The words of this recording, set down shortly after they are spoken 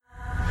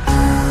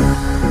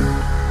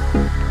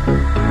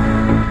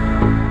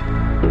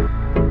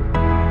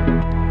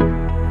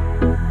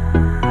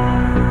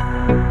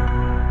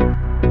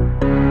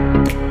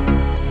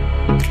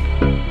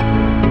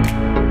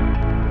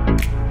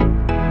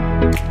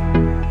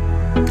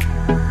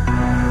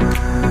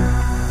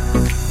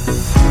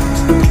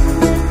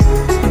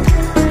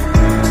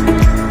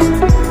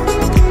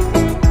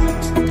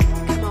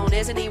Come on,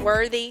 isn't he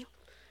worthy?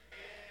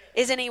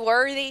 Isn't he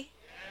worthy?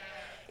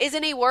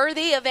 Isn't he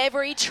worthy of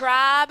every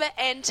tribe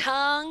and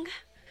tongue?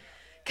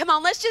 Come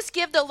on, let's just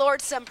give the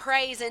Lord some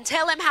praise and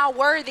tell him how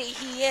worthy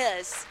he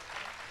is.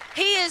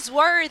 He is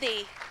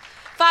worthy.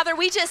 Father,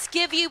 we just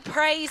give you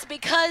praise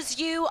because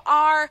you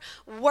are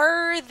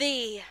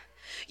worthy.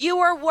 You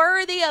are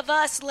worthy of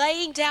us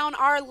laying down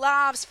our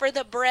lives for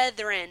the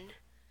brethren.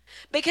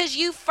 Because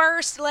you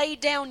first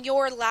laid down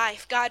your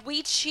life, God.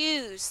 We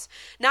choose,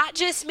 not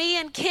just me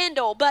and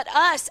Kendall, but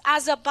us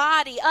as a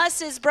body, us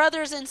as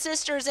brothers and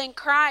sisters in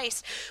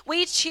Christ.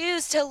 We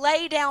choose to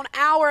lay down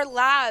our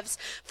lives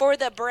for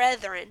the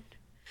brethren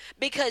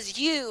because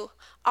you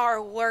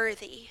are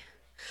worthy.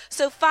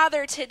 So,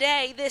 Father,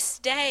 today, this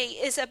day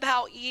is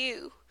about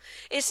you.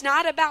 It's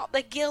not about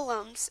the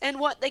Gilliams and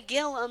what the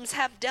Gilliams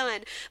have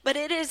done, but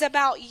it is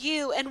about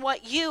you and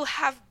what you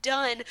have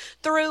done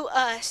through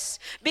us,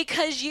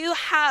 because you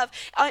have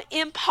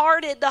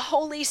imparted the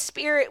Holy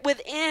Spirit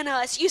within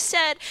us. You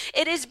said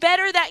it is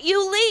better that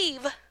you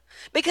leave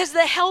because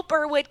the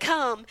helper would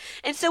come.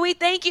 And so we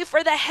thank you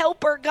for the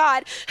helper,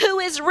 God, who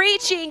is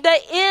reaching the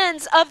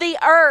ends of the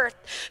earth,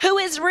 who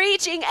is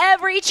reaching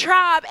every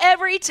tribe,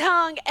 every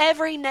tongue,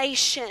 every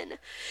nation.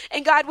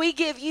 And God, we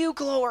give you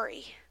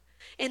glory.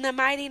 In the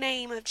mighty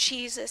name of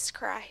Jesus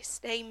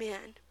Christ,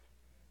 amen.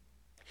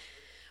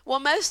 Well,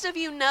 most of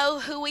you know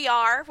who we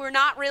are. We're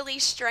not really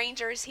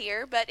strangers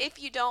here, but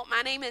if you don't,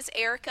 my name is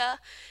Erica,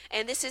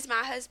 and this is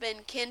my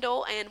husband,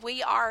 Kendall, and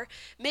we are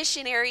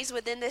missionaries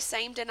within the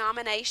same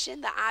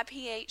denomination, the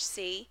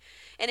IPHC.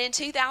 And in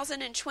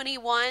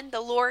 2021, the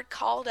Lord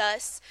called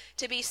us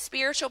to be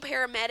spiritual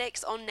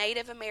paramedics on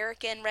Native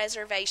American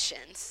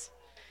reservations.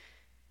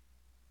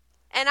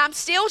 And I'm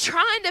still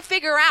trying to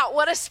figure out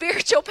what a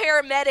spiritual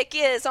paramedic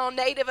is on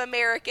Native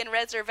American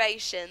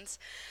reservations.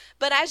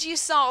 But as you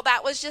saw,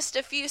 that was just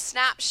a few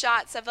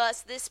snapshots of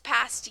us this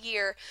past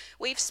year.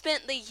 We've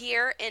spent the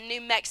year in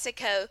New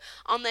Mexico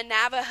on the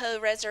Navajo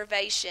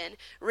reservation,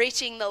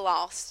 reaching the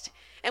lost.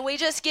 And we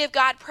just give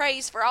God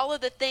praise for all of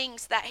the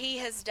things that he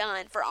has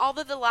done, for all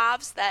of the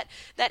lives that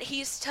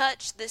he's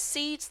touched, the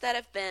seeds that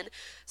have been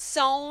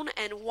sown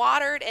and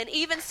watered, and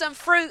even some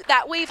fruit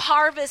that we've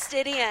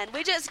harvested in.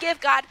 We just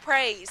give God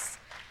praise.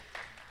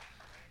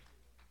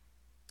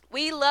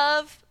 We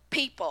love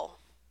people.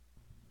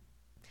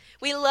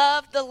 We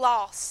love the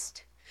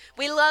lost.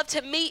 We love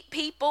to meet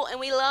people, and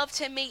we love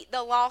to meet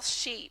the lost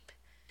sheep.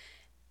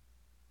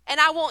 And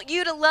I want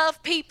you to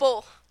love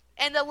people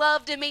and to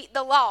love to meet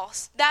the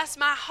lost. That's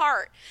my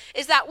heart,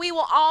 is that we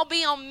will all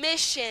be on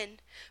mission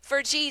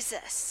for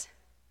Jesus.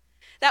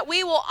 That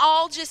we will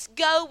all just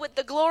go with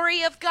the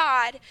glory of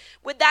God,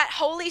 with that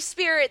Holy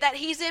Spirit that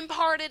he's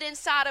imparted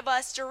inside of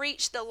us to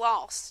reach the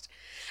lost.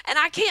 And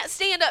I can't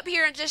stand up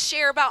here and just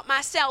share about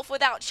myself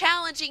without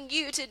challenging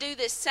you to do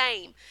the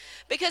same.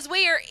 Because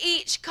we are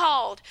each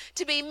called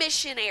to be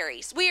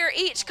missionaries. We are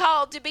each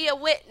called to be a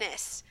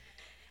witness.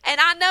 And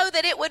I know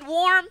that it would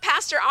warm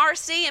Pastor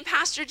R.C. and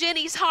Pastor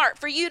Jenny's heart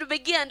for you to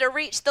begin to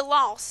reach the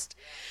lost.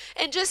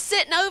 And just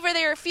sitting over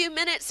there a few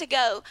minutes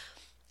ago,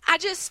 I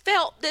just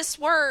felt this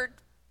word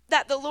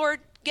that the Lord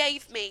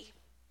gave me.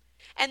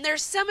 And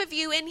there's some of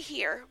you in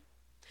here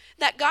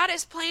that God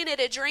has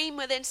planted a dream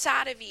within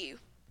inside of you.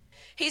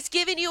 He's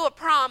given you a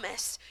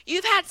promise.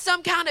 You've had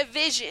some kind of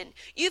vision.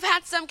 You've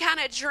had some kind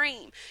of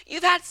dream.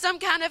 You've had some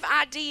kind of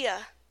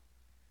idea.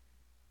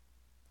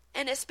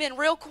 And it's been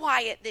real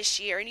quiet this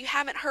year, and you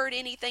haven't heard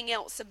anything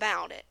else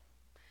about it.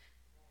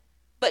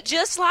 But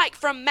just like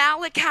from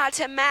Malachi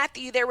to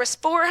Matthew, there was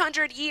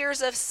 400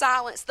 years of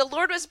silence. The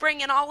Lord was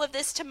bringing all of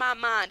this to my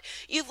mind.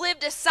 You've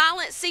lived a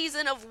silent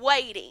season of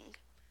waiting.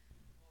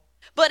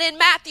 But in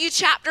Matthew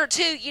chapter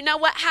 2, you know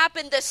what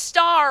happened? The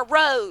star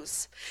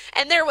rose,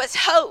 and there was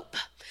hope.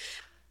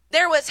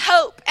 There was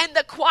hope, and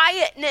the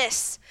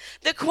quietness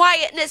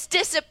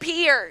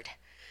disappeared.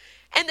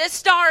 And the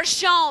star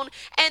shone,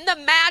 and the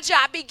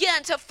Magi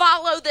began to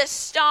follow the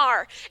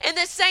star. In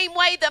the same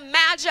way, the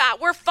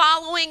Magi were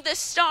following the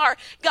star.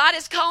 God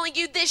is calling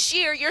you this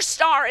year. Your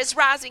star is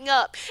rising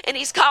up, and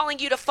he's calling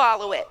you to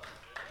follow it.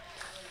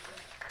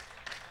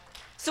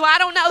 So I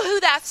don't know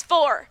who that's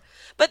for,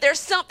 but there's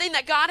something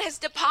that God has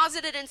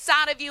deposited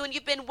inside of you, and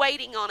you've been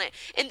waiting on it.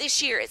 And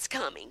this year, it's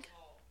coming.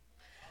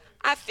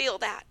 I feel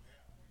that.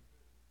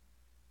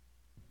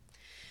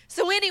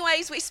 So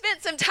anyways, we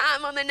spent some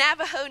time on the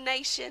Navajo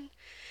Nation,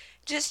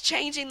 just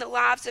changing the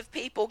lives of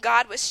people.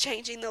 God was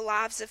changing the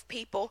lives of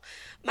people.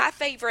 My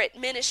favorite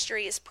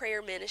ministry is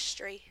prayer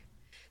ministry.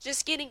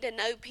 Just getting to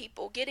know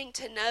people, getting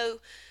to know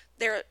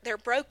their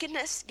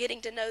brokenness,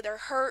 getting to know their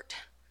hurt,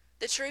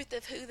 the truth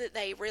of who that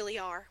they really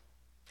are.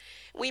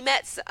 We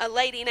met a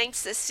lady named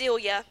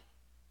Cecilia,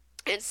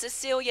 and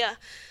Cecilia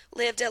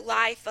lived a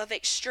life of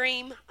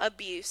extreme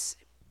abuse.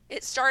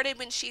 It started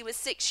when she was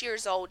 6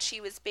 years old. She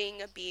was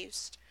being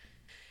abused,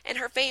 and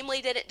her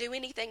family didn't do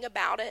anything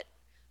about it.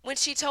 When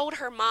she told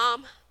her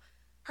mom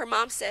Her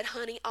mom said,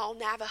 honey, all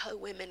Navajo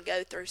women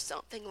go through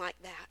something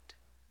like that.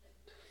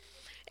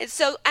 And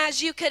so,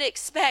 as you could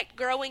expect,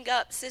 growing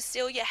up,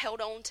 Cecilia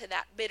held on to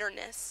that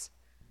bitterness.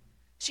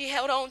 She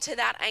held on to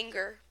that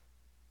anger.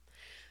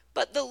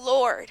 But the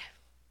Lord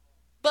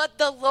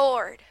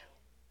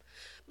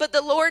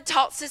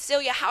taught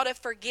Cecilia how to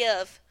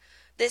forgive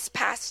this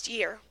past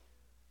year.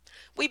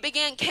 We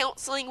began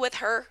counseling with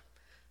her,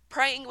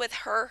 praying with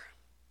her.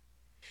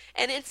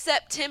 And in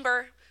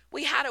September,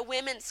 we had a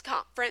women's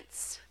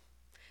conference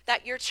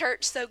that your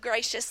church so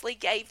graciously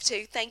gave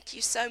to. Thank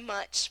you so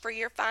much for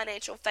your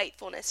financial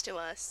faithfulness to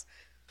us.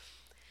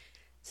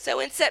 So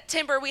in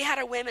September, we had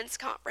a women's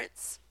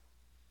conference.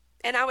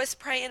 And I was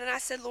praying and I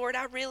said, Lord,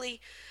 I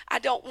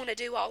don't want to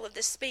do all of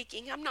the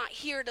speaking. I'm not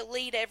here to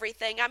lead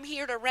everything. I'm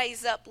here to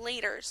raise up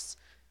leaders.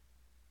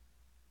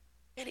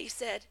 And he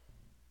said,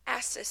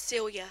 ask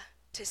Cecilia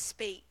to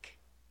speak.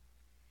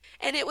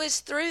 And it was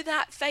through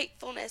that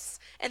faithfulness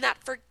and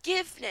that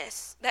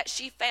forgiveness that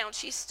she found.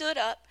 She stood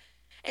up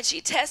and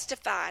she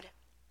testified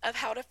of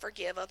how to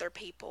forgive other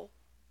people.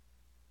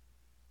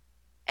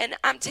 And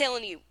I'm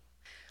telling you,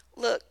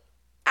 look,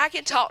 I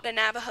can talk to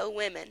Navajo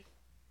women,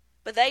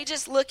 but they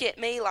just look at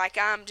me like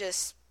I'm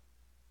just,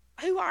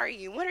 who are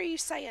you? What are you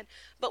saying?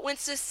 But when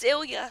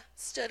Cecilia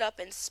stood up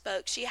and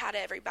spoke, she had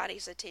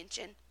everybody's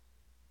attention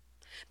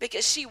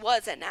because she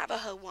was a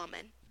Navajo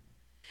woman.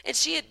 And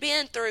she had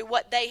been through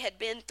what they had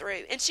been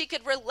through. And she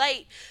could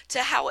relate to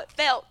how it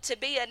felt to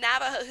be a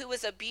Navajo who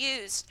was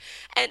abused.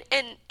 And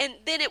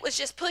then it was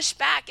just pushed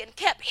back and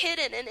kept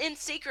hidden and in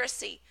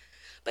secrecy.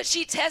 But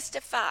she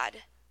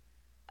testified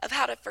of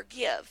how to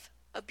forgive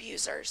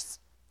abusers.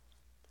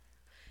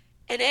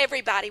 And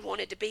everybody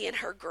wanted to be in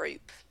her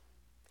group.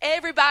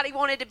 Everybody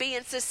wanted to be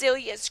in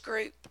Cecilia's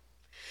group.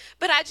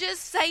 But I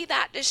just say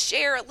that to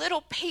share a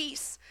little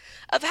piece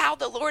of how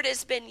the Lord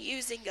has been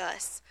using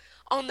us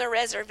on the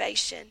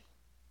reservation.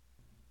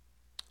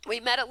 We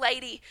met a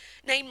lady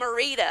named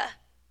Marita.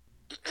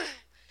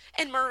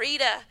 And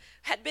Marita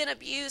had been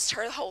abused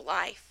her whole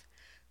life.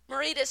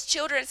 Marita's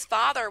children's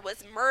father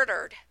was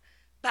murdered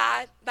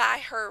by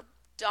her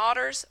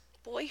daughter's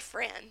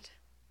boyfriend.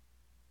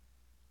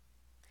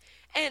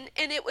 And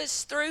it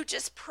was through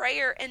just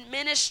prayer and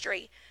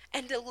ministry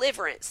and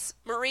deliverance.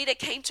 Marita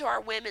came to our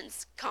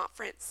women's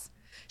conference.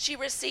 She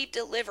received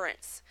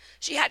deliverance.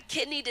 She had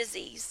kidney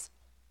disease.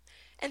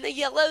 And the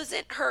yellows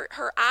in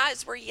her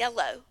eyes were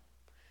yellow.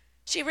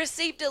 She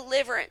received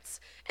deliverance.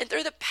 And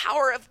through the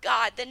power of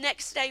God, the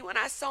next day when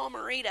I saw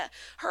Marita,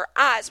 her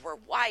eyes were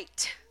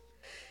white.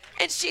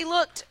 And she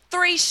looked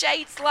 3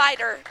 shades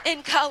lighter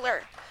in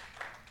color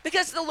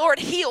because the Lord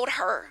healed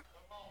her.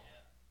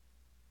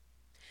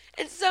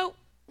 And so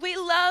we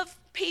love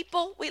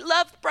people. We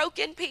love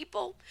broken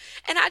people.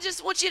 And I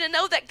just want you to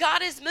know that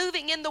God is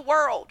moving in the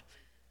world.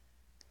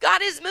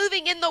 God is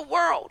moving in the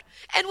world.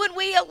 And when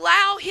we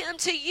allow him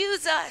to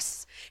use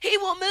us, he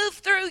will move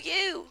through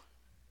you.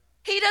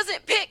 He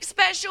doesn't pick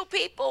special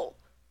people.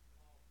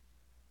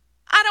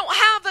 I don't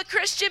have a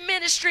Christian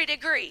ministry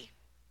degree.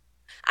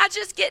 I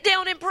just get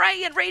down and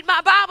pray and read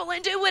my Bible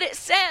and do what it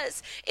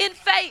says in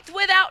faith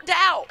without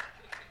doubt.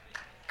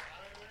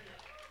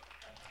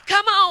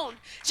 Come on.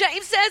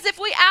 James says if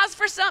we ask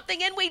for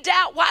something and we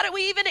doubt, why do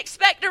we even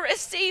expect to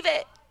receive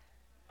it?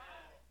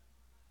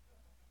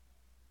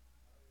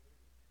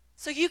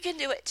 So you can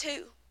do it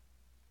too.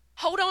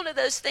 Hold on to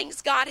those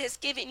things God has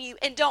given you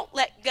and don't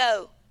let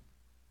go.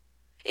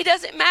 It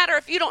doesn't matter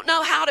if you don't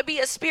know how to be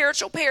a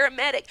spiritual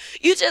paramedic.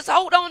 You just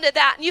hold on to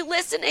that and you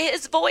listen to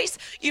his voice,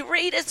 you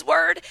read his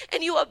word,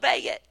 and you obey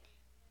it.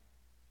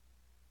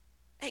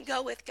 And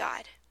go with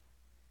God.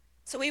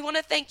 So we want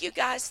to thank you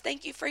guys.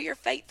 Thank you for your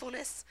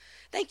faithfulness.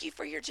 Thank you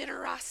for your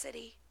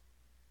generosity.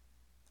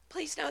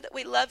 Please know that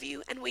we love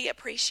you and we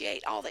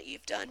appreciate all that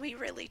you've done. We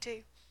really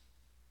do.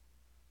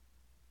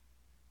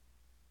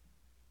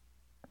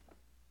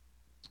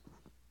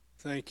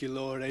 Thank you,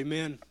 Lord.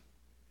 Amen.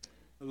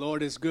 The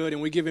Lord is good,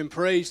 and we give him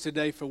praise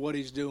today for what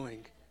he's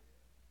doing.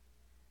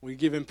 We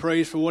give him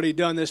praise for what he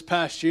done this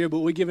past year, but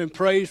we give him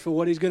praise for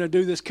what he's going to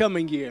do this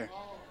coming year.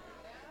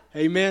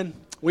 Amen.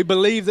 We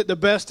believe that the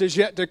best is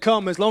yet to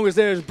come. As long as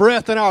there's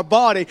breath in our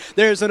body,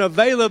 there's an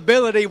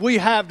availability we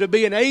have to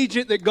be an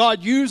agent that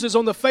God uses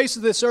on the face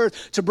of this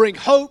earth to bring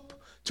hope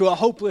to a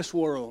hopeless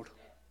world.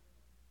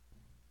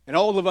 And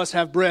all of us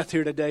have breath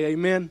here today.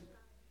 Amen.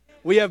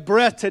 We have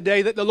breath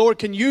today that the Lord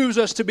can use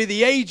us to be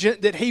the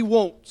agent that he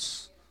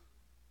wants.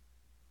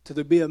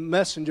 To be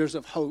messengers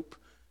of hope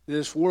that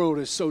this world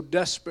is so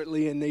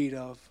desperately in need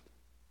of.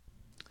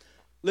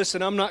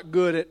 Listen, I'm not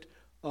good at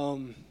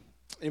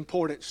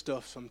important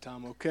stuff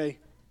sometimes, okay?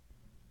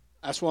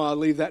 That's why I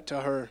leave that to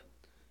her.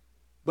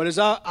 But as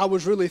I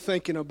was really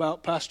thinking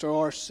about Pastor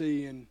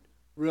R.C. and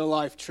Real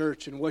Life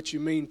Church and what you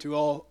mean to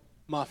all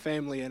my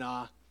family and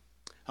I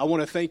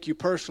want to thank you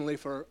personally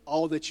for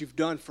all that you've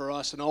done for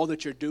us and all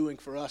that you're doing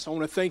for us. I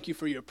want to thank you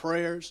for your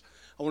prayers.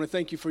 I want to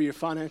thank you for your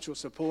financial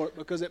support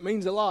because it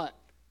means a lot.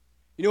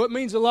 You know, it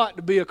means a lot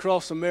to be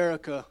across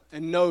America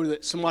and know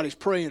that somebody's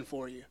praying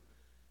for you.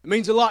 It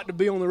means a lot to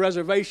be on the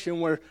reservation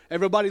where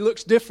everybody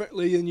looks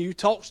differently than you,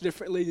 talks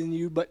differently than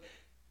you, but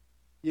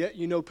yet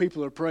you know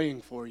people are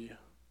praying for you.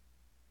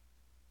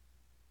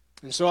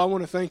 And so I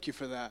want to thank you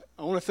for that.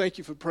 I want to thank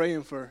you for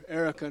praying for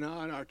Erica and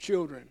I and our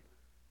children.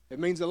 It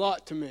means a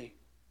lot to me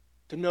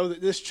to know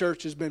that this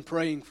church has been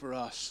praying for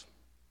us.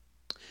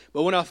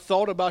 But when I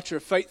thought about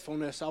your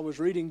faithfulness, I was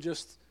reading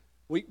just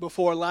week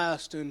before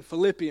last in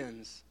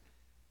Philippians,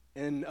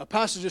 and a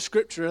passage of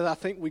Scripture that I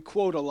think we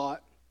quote a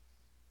lot,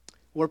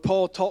 where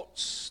Paul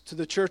talks to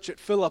the church at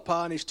Philippi,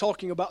 and he's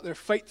talking about their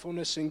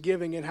faithfulness in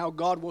giving and how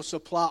God will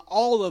supply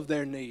all of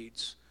their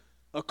needs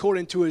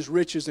according to His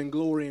riches and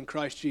glory in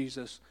Christ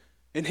Jesus.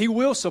 And He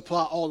will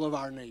supply all of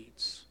our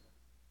needs.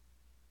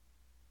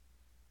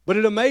 But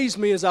it amazed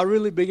me as I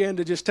really began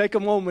to just take a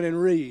moment and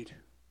read.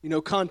 You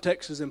know,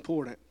 context is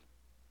important.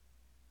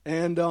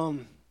 And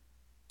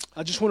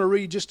I just want to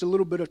read just a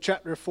little bit of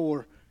chapter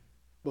 4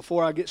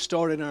 before I get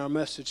started in our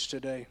message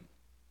today.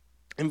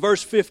 In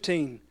verse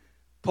 15,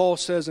 Paul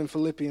says in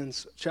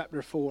Philippians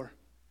chapter 4,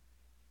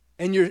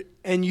 And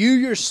you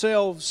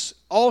yourselves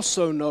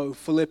also know,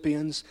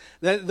 Philippians,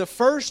 that the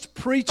first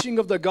preaching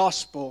of the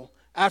gospel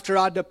after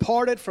I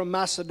departed from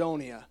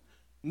Macedonia,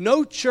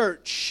 no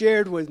church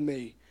shared with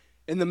me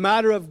in the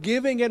matter of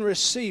giving and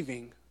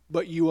receiving,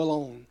 but you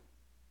alone.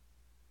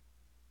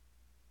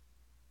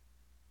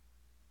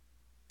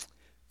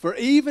 For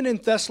even in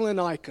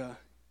Thessalonica,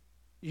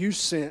 you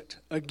sent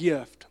a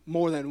gift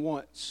more than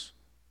once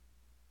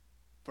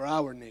for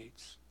our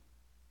needs.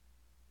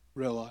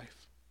 Real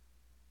life.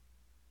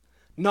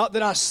 Not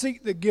that I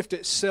seek the gift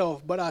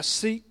itself, but I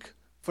seek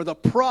for the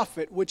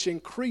profit which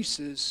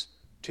increases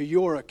to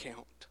your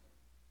account.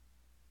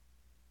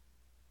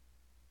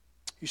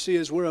 You see,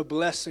 as we're a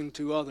blessing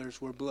to others,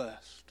 we're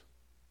blessed.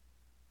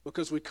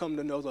 Because we come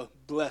to know the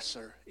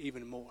blesser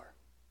even more.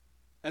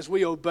 As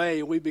we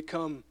obey, we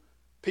become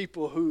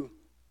people who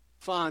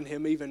find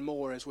Him even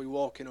more as we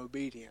walk in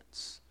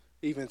obedience,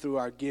 even through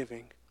our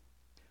giving.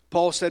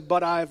 Paul said,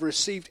 But I have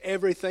received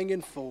everything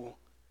in full,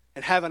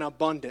 and have an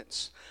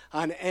abundance.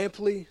 I am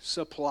amply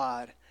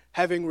supplied,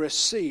 having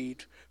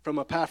received from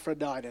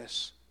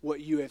Epaphroditus what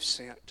you have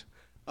sent,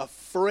 a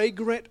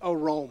fragrant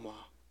aroma,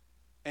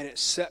 an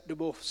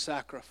acceptable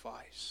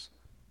sacrifice,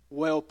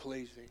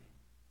 well-pleasing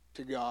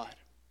to God.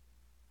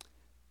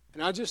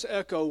 And I just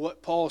echo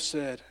what Paul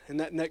said in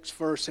that next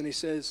verse, and he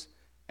says,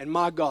 And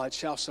my God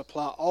shall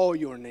supply all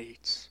your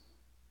needs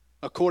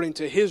according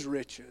to His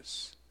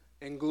riches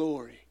and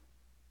glory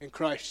in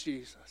Christ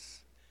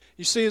Jesus.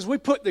 You see, as we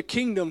put the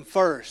kingdom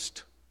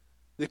first,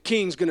 the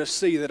King's going to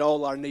see that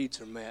all our needs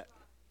are met.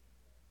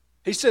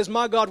 He says,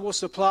 My God will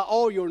supply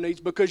all your needs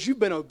because you've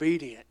been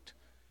obedient.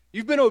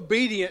 You've been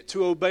obedient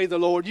to obey the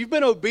Lord. You've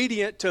been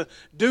obedient to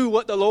do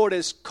what the Lord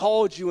has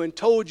called you and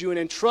told you and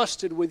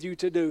entrusted with you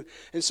to do.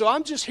 And so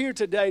I'm just here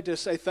today to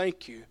say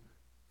thank you,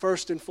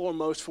 first and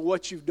foremost, for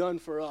what you've done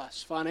for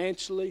us,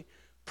 financially,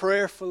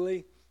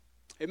 prayerfully.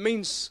 It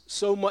means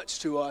so much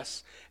to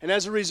us. And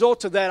as a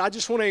result of that, I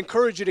just want to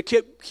encourage you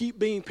to keep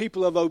being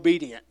people of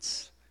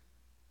obedience.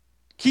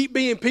 Keep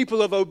being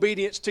people of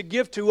obedience, to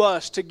give to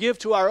us, to give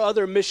to our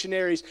other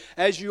missionaries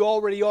as you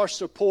already are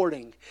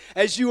supporting.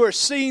 As you are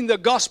seeing the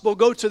gospel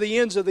go to the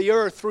ends of the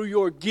earth through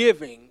your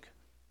giving,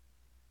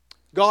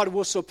 God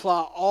will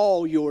supply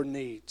all your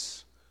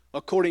needs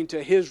according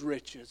to His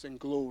riches and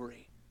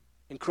glory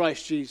in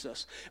Christ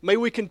Jesus. May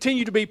we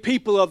continue to be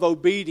people of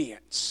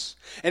obedience.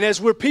 And as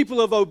we're people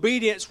of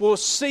obedience, we'll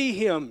see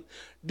Him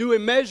do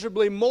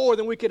immeasurably more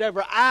than we could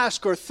ever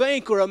ask or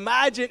think or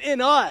imagine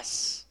in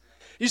us.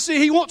 You see,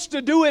 He wants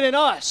to do it in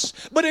us.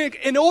 But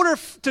in order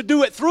to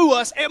do it through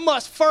us, it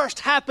must first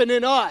happen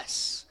in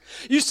us.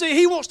 You see,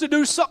 He wants to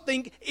do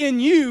something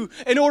in you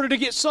in order to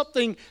get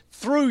something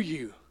through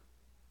you.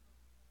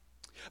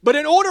 But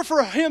in order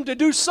for Him to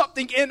do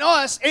something in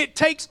us, it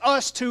takes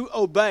us to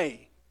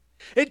obey.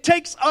 It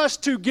takes us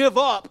to give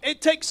up.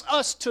 It takes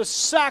us to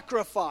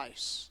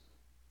sacrifice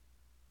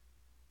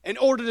in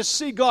order to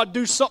see God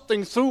do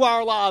something through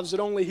our lives that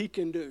only He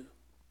can do.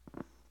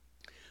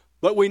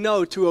 But we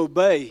know to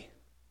obey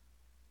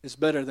is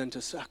better than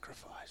to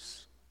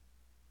sacrifice.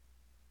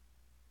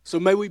 So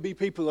may we be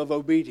people of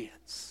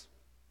obedience.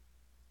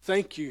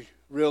 Thank you,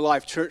 Real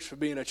Life Church, for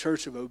being a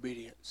church of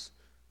obedience.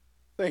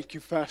 Thank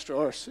you, Pastor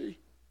R.C.,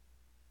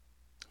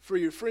 for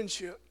your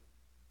friendship,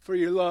 for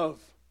your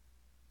love,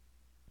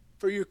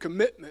 for your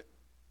commitment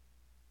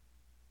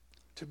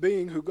to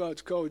being who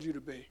God's called you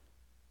to be.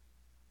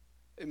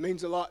 It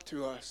means a lot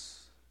to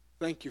us.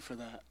 Thank you for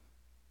that.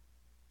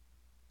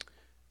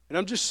 And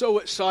I'm just so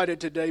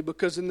excited today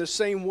because in the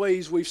same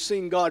ways we've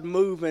seen God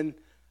move in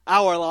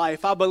our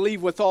life, I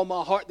believe with all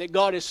my heart that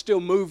God is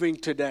still moving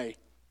today.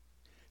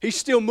 He's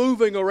still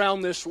moving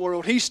around this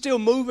world. He's still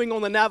moving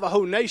on the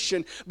Navajo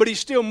Nation, but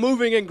He's still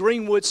moving in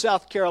Greenwood,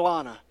 South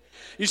Carolina.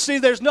 You see,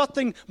 there's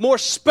nothing more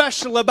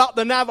special about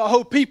the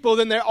Navajo people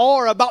than there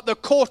are about the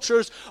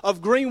cultures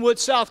of Greenwood,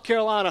 South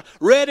Carolina.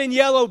 Red and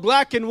yellow,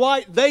 black and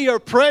white, they are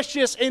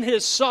precious in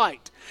His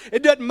sight.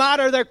 It doesn't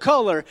matter their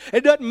color.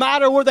 It doesn't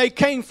matter where they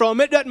came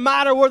from. It doesn't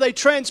matter where they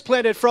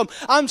transplanted from.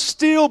 I'm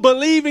still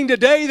believing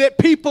today that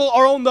people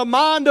are on the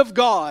mind of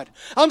God.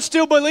 I'm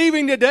still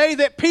believing today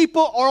that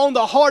people are on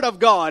the heart of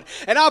God.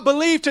 And I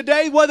believe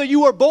today, whether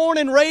you were born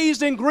and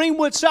raised in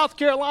Greenwood, South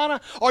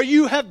Carolina, or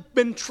you have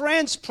been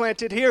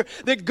transplanted here,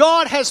 that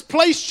God has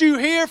placed you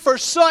here for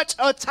such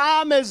a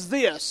time as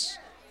this.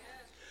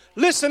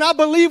 Listen, I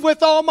believe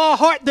with all my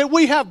heart that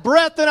we have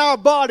breath in our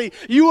body.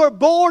 You are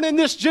born in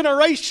this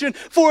generation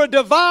for a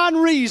divine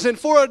reason,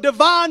 for a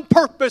divine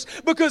purpose,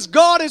 because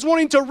God is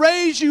wanting to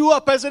raise you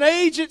up as an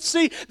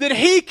agency that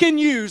He can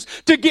use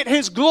to get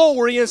His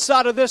glory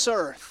inside of this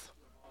earth.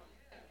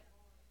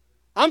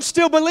 I'm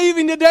still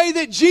believing today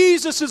that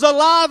Jesus is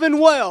alive and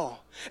well.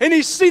 And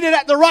He's seated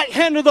at the right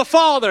hand of the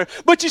Father.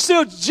 But you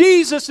see,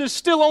 Jesus is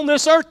still on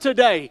this earth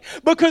today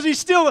because He's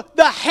still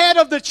the head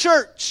of the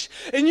church.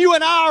 And you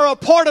and I are a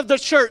part of the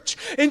church.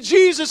 And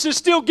Jesus is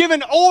still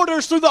giving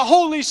orders through the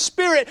Holy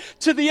Spirit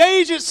to the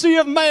agency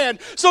of man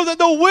so that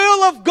the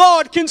will of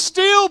God can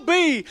still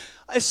be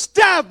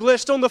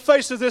established on the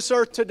face of this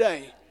earth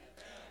today.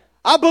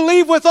 I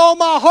believe with all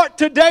my heart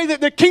today that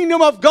the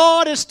kingdom of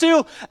God is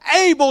still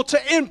able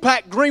to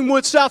impact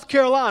Greenwood, South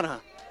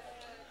Carolina.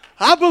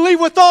 I believe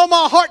with all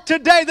my heart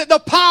today that the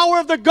power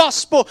of the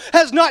gospel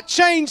has not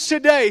changed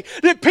today.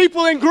 That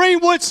people in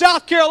Greenwood,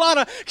 South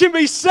Carolina can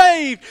be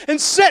saved and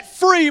set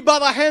free by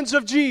the hands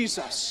of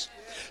Jesus.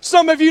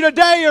 Some of you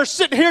today are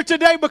sitting here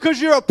today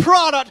because you're a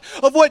product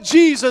of what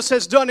Jesus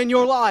has done in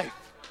your life.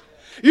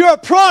 You're a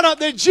product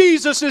that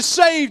Jesus has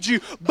saved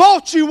you,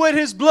 bought you with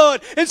His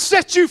blood, and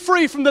set you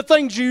free from the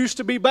things you used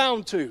to be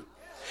bound to.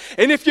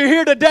 And if you're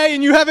here today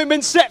and you haven't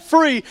been set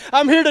free,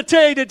 I'm here to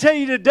tell you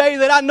today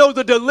that I know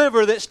the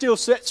deliverer that still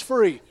sets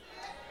free.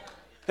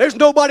 There's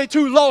nobody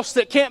too lost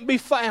that can't be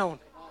found.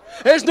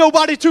 There's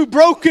nobody too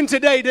broken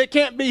today that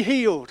can't be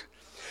healed.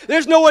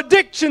 There's no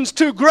addictions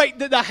too great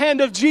that the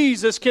hand of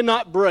Jesus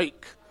cannot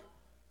break.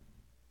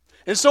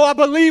 And so I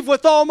believe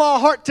with all my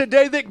heart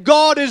today that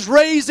God is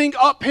raising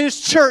up His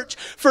church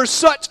for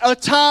such a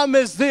time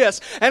as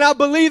this. And I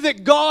believe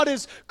that God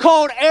has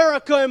called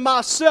Erica and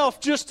myself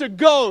just to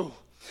go.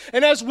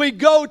 And as we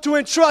go to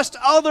entrust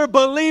other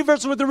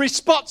believers with the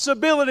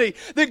responsibility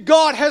that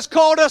God has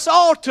called us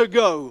all to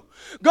go.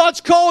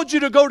 God's called you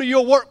to go to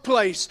your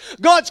workplace.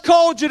 God's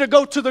called you to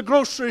go to the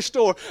grocery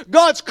store.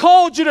 God's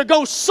called you to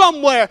go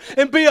somewhere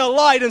and be a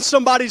light in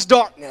somebody's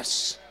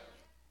darkness.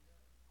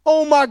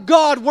 Oh my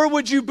God, where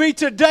would you be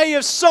today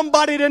if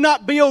somebody did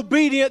not be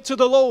obedient to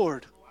the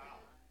Lord?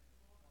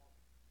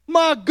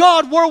 My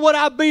God, where would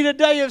I be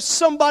today if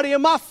somebody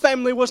in my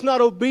family was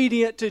not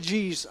obedient to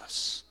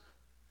Jesus?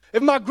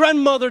 If my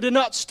grandmother did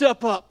not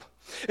step up,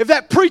 if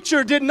that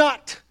preacher did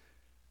not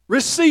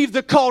receive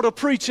the call to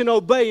preach and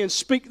obey and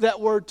speak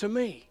that word to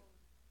me.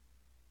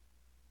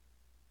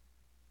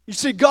 You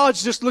see,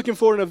 God's just looking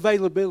for an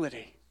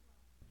availability.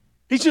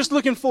 He's just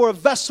looking for a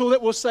vessel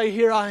that will say,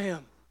 here I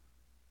am.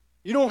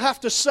 You don't have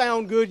to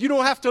sound good. You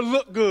don't have to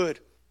look good.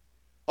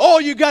 All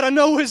you got to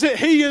know is that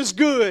He is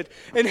good,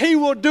 and He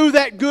will do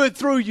that good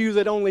through you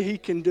that only He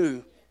can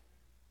do.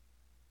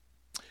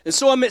 And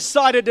so I'm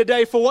excited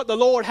today for what the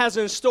Lord has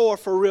in store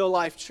for Real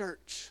Life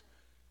Church.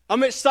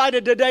 I'm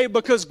excited today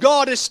because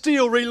God is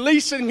still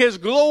releasing His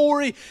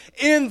glory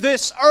in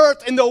this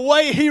earth. And the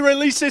way He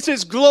releases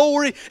His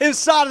glory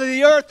inside of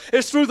the earth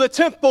is through the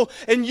temple.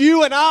 And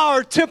you and I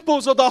are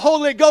temples of the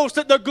Holy Ghost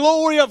that the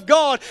glory of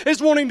God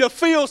is wanting to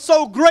fill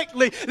so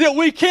greatly that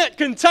we can't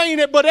contain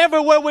it. But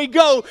everywhere we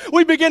go,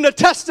 we begin to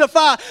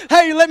testify,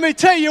 hey, let me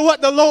tell you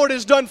what the Lord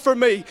has done for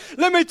me.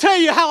 Let me tell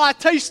you how I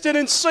tasted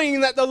and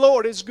seen that the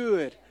Lord is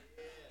good.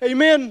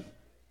 Amen.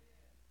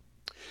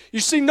 You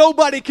see,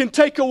 nobody can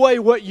take away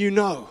what you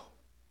know.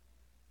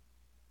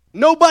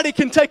 Nobody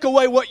can take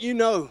away what you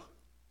know.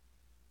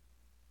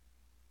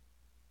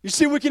 You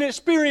see, we can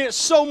experience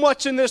so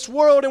much in this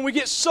world and we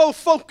get so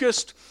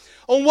focused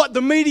on what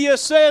the media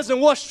says and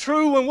what's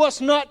true and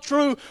what's not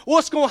true,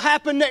 what's going to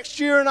happen next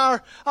year in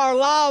our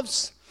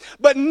lives.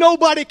 But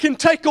nobody can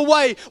take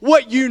away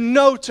what you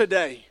know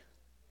today.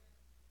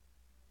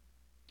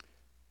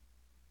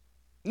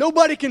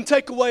 Nobody can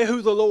take away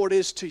who the Lord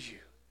is to you.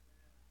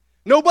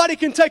 Nobody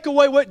can take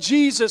away what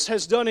Jesus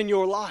has done in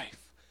your life.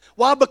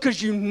 Why?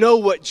 Because you know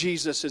what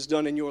Jesus has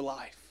done in your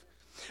life.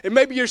 And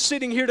maybe you're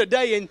sitting here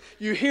today and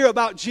you hear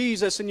about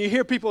Jesus and you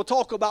hear people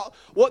talk about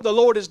what the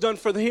Lord has done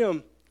for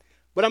Him.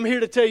 But I'm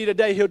here to tell you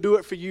today He'll do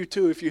it for you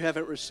too if you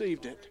haven't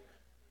received it.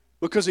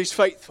 Because He's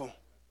faithful.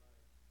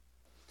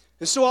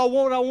 And so I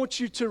want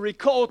you to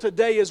recall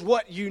today is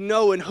what you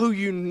know and who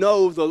you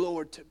know the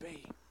Lord to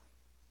be.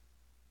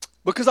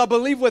 Because I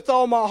believe with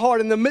all my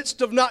heart, in the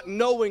midst of not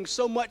knowing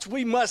so much,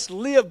 we must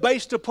live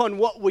based upon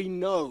what we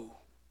know.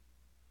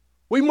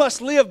 We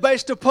must live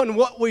based upon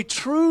what we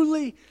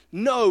truly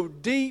know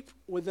deep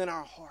within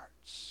our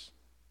hearts.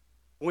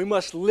 We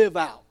must live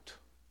out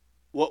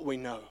what we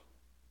know.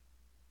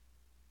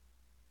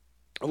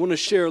 I want to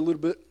share a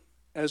little bit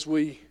as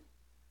we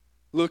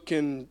look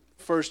in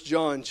 1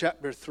 John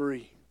chapter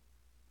 3.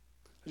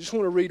 I just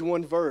want to read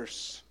one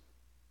verse.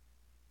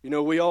 You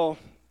know, we all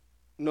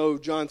know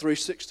John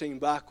 3:16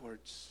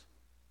 backwards.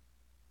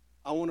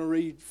 I want to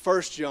read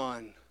 1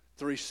 John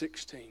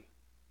 3:16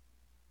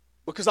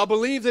 because I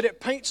believe that it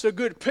paints a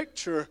good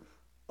picture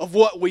of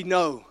what we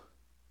know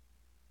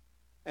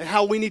and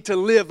how we need to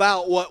live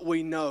out what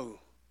we know.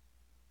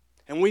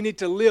 And we need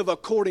to live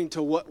according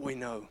to what we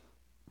know.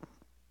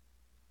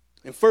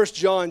 In 1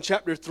 John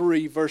chapter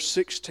 3, verse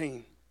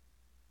 16,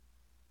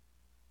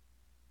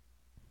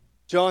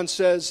 John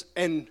says,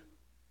 and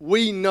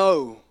we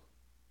know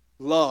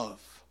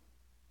love.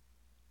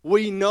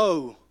 We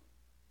know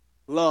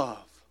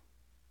love.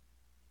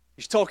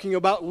 He's talking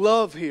about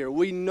love here.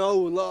 We know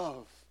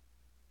love.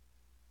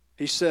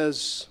 He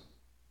says,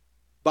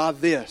 by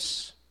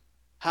this.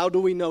 How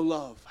do we know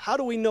love? How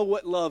do we know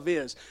what love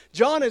is?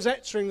 John is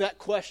answering that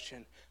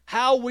question.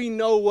 How we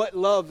know what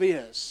love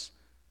is.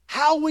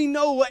 How we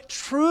know what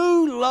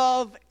true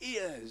love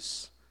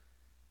is.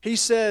 He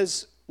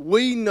says,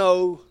 we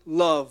know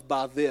love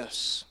by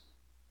this.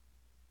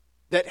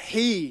 That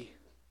He,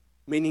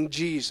 meaning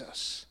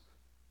Jesus,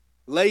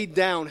 laid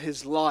down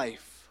His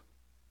life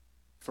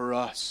for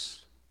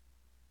us.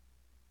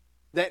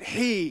 That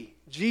He,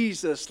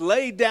 Jesus,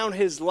 laid down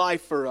His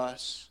life for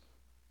us.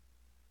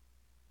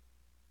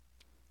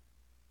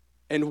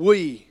 And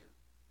we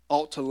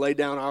ought to lay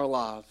down our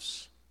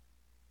lives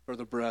for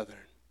the brethren.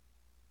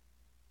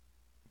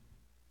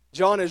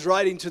 John is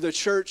writing to the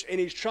church and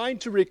he's trying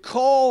to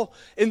recall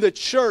in the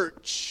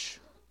church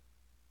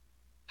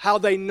how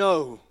they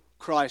know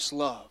Christ's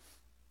love.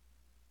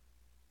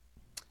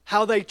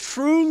 How they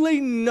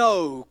truly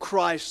know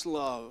Christ's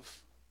love.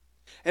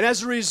 And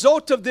as a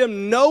result of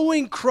them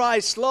knowing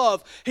Christ's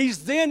love,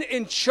 He's then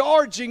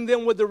charging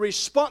them with the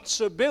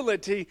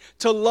responsibility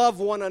to love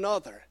one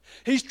another.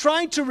 He's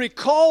trying to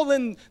recall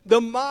in the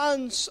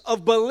minds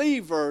of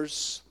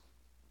believers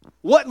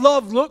what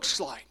love looks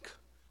like,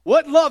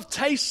 what love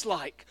tastes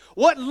like,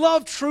 what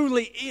love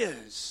truly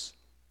is.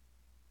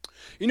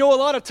 You know, a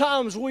lot of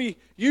times we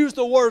use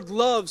the word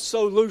love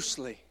so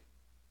loosely.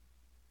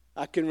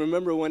 I can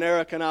remember when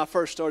Eric and I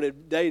first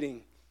started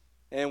dating,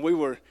 and we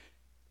were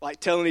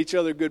like telling each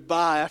other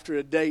goodbye after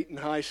a date in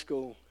high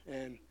school.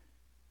 And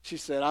she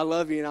said, I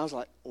love you. And I was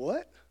like,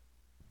 what?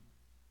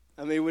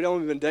 I mean, we'd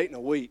only been dating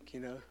a week, you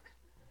know.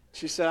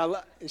 She said,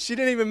 and she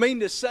didn't even mean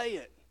to say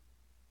it.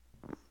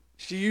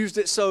 She used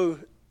it so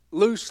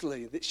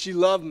loosely that she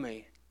loved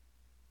me.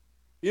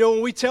 You know,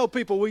 when we tell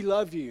people we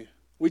love you,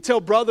 we tell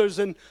brothers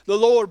in the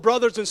Lord,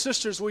 brothers and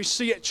sisters we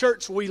see at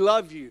church, we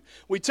love you.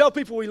 We tell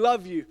people we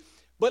love you.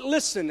 But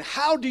listen,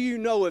 how do you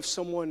know if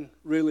someone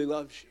really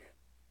loves you?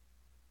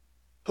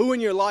 Who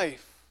in your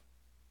life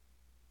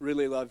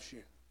really loves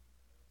you?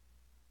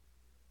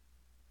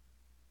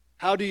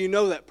 How do you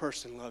know that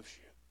person loves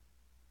you?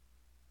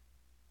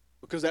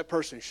 Because that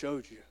person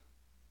showed you.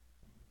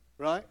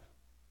 Right?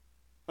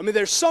 I mean,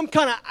 there's some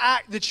kind of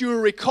act that you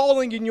are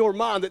recalling in your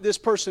mind that this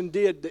person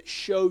did that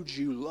showed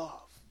you love.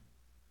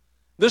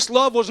 This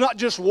love was not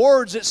just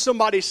words that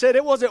somebody said.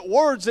 It wasn't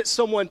words that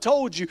someone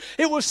told you.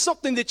 It was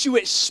something that you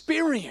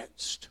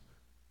experienced.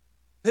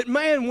 That,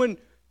 man, when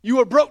you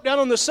were broke down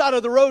on the side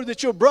of the road,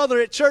 that your brother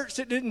at church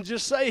that didn't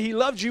just say he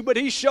loved you, but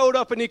he showed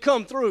up and he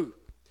come through.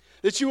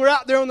 That you were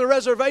out there on the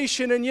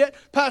reservation and yet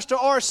Pastor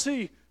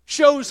R.C.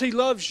 shows he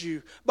loves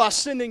you by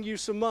sending you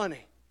some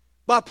money,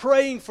 by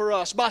praying for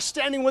us, by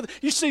standing with.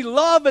 You see,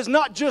 love is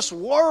not just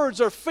words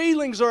or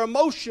feelings or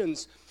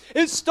emotions.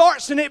 It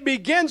starts and it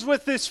begins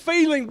with this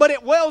feeling, but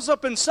it wells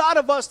up inside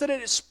of us that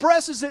it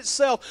expresses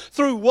itself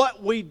through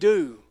what we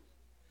do.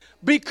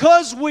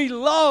 Because we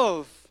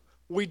love,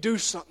 we do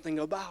something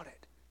about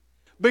it.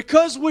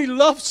 Because we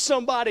love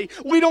somebody,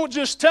 we don't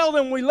just tell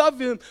them we love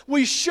them,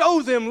 we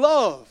show them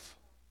love.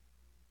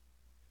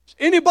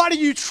 Anybody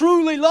you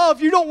truly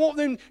love, you don't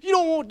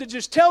want to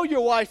just tell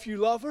your wife you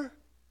love her.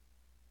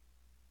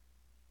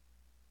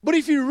 But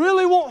if you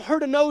really want her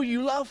to know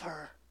you love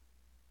her,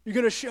 you're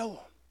going to show them.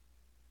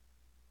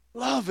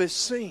 Love is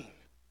seen.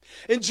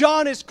 And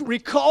John is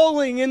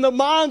recalling in the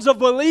minds of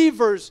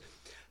believers,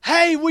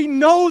 hey, we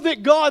know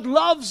that God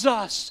loves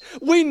us.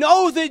 We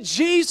know that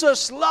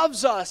Jesus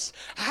loves us.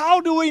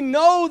 How do we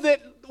know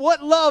that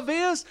what love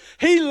is?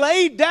 He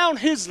laid down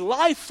His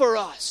life for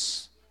us.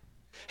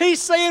 He's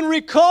saying,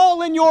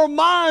 recall in your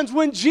minds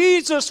when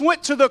Jesus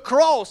went to the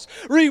cross.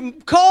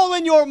 Recall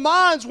in your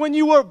minds when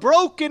you were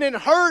broken and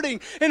hurting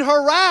and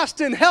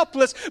harassed and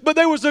helpless. But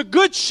there was a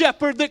good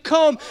shepherd that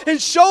come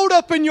and showed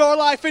up in your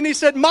life. And He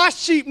said, my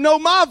sheep know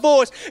my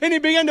voice. And He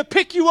began to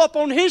pick you up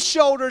on His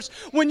shoulders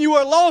when you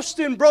were lost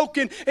and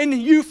broken and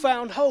you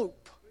found hope.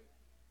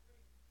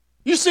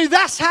 You see,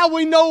 that's how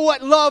we know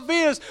what love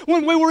is.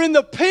 When we were in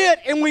the pit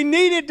and we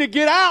needed to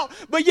get out,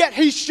 but yet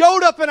He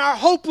showed up in our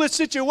hopeless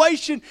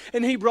situation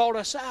and He brought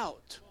us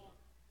out.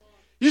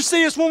 You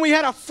see, it's when we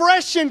had a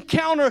fresh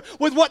encounter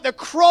with what the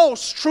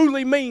cross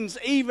truly means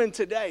even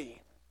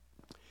today.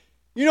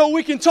 You know,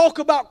 we can talk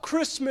about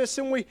Christmas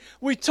and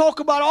we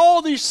talk about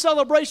all these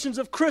celebrations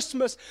of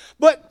Christmas,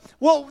 but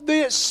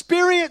the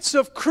experience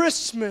of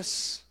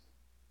Christmas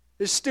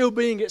is still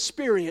being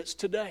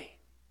experienced today.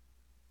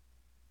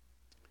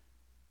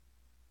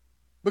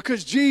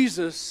 Because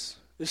Jesus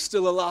is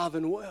still alive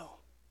and well.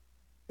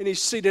 And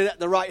He's seated at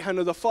the right hand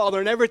of the Father.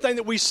 And everything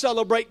that we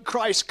celebrate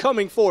Christ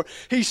coming for,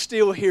 He's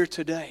still here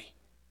today.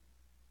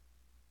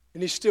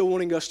 And He's still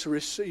wanting us to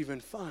receive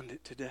and find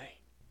it today.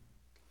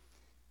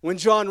 When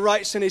John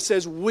writes and he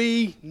says,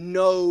 we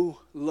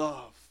know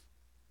love.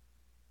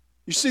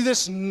 You see,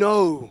 this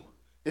know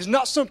is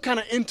not some kind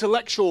of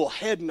intellectual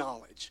head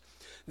knowledge.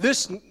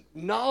 This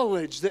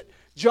knowledge that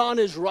John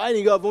is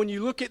writing of, when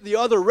you look at the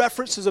other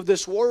references of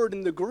this word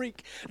in the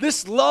Greek,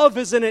 this love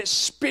is an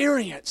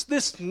experience.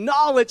 This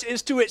knowledge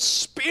is to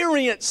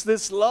experience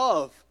this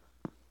love.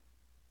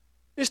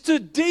 It's to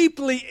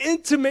deeply,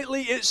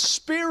 intimately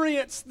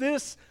experience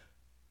this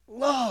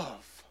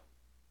love.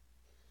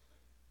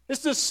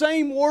 It's the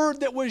same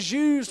word that was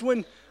used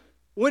when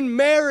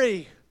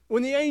Mary,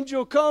 when the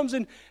angel comes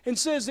and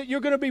says that you're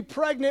going to be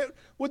pregnant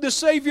with the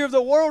Savior of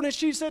the world. And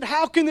she said,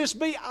 how can this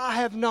be? I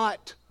have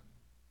not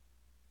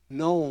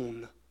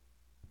known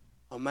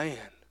a man.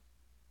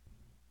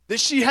 That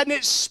she hadn't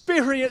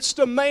experienced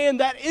a man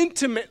that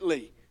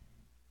intimately.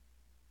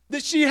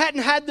 That she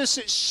hadn't had this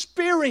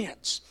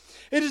experience.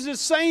 It is the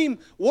same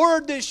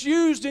word that's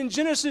used in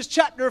Genesis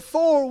chapter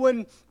 4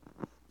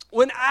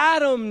 when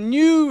Adam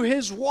knew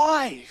his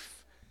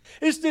wife.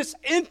 It's this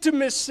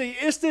intimacy.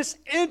 It's this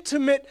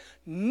intimate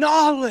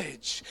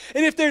knowledge.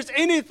 And if there's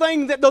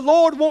anything that the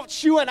Lord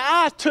wants you and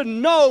I to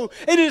know,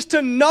 it is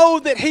to know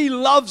that He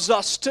loves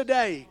us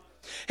today.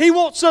 He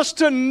wants us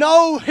to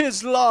know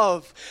His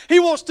love. He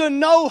wants to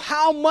know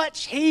how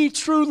much He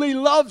truly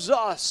loves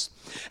us.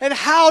 And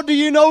how do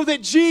you know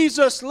that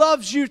Jesus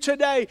loves you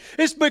today?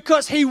 It's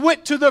because He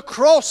went to the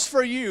cross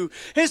for you.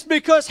 It's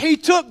because He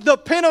took the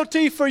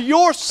penalty for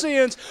your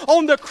sins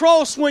on the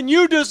cross when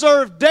you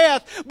deserved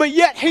death. But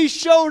yet He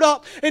showed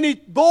up and He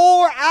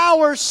bore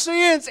our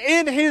sins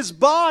in His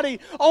body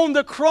on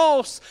the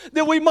cross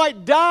that we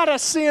might die to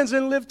sins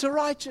and live to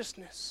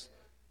righteousness.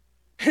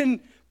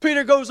 And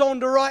Peter goes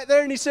on to write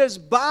there and he says,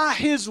 by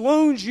His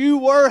wounds you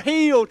were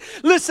healed.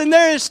 Listen,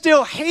 there is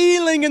still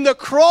healing in the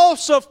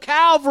cross of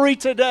Calvary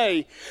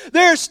today.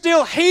 There is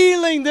still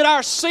healing that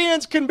our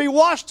sins can be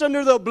washed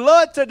under the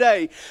blood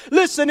today.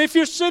 Listen, if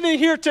you're sitting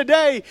here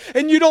today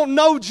and you don't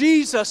know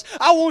Jesus,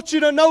 I want you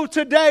to know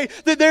today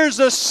that there's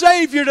a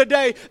Savior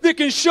today that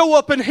can show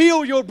up and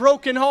heal your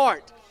broken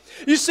heart.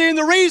 You see, and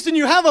the reason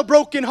you have a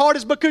broken heart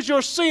is because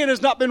your sin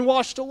has not been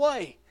washed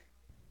away.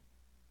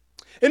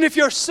 And if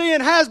your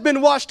sin has been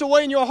washed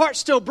away and your heart's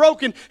still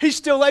broken, He's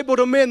still able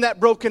to mend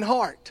that broken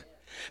heart.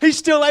 He's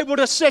still able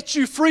to set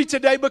you free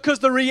today because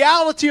the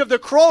reality of the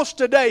cross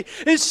today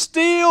is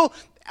still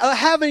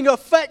having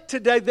effect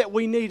today that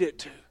we need it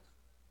to.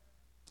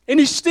 And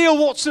He still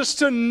wants us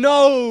to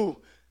know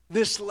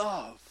this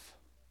love.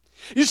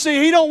 You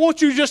see, He don't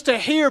want you just to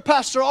hear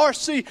Pastor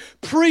R.C.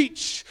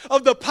 preach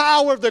of the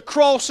power of the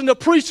cross and to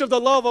preach of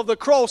the love of the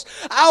cross.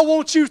 I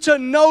want you to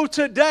know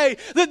today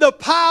that the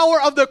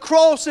power of the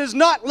cross has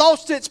not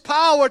lost its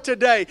power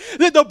today.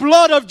 That the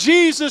blood of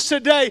Jesus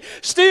today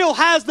still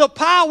has the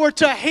power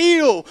to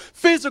heal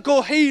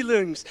physical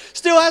healings.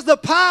 Still has the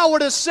power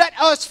to set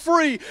us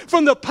free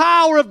from the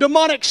power of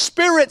demonic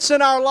spirits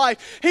in our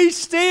life. He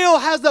still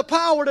has the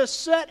power to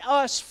set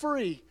us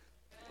free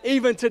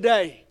even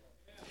today.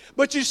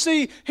 But you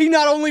see, He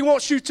not only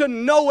wants you to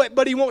know it,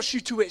 but He wants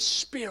you to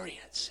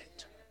experience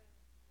it.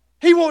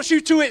 He wants you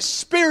to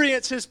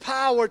experience His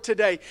power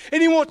today.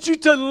 And He wants you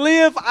to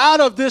live out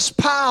of this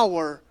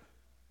power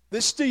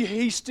that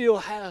He still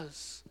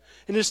has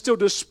and is still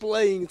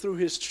displaying through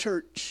His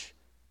church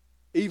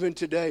even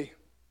today.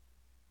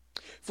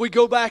 If we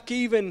go back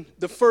even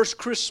the first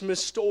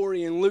Christmas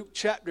story in Luke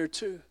chapter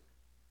 2,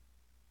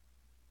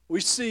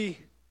 we see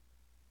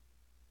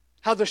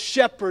how the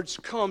shepherds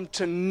come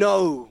to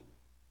know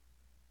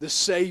the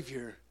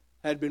Savior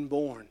had been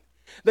born.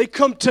 They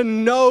come to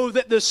know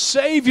that the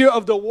Savior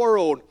of the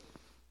world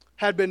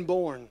had been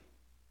born.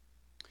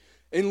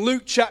 In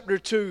Luke chapter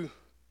 2,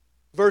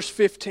 verse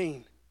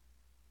 15.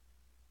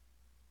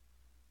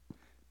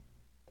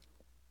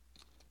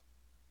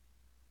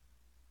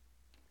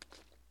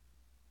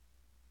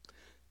 It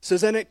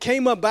says, and it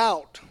came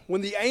about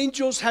when the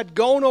angels had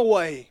gone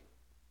away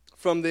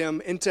from them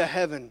into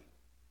heaven,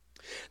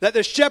 that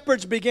the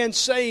shepherds began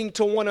saying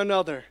to one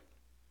another,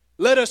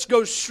 let us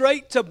go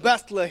straight to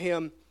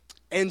Bethlehem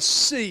and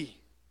see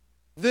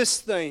this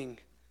thing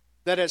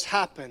that has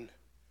happened,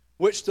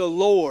 which the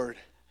Lord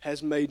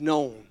has made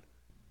known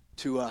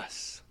to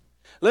us.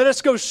 Let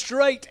us go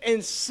straight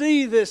and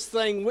see this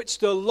thing which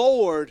the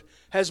Lord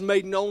has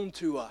made known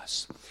to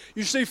us.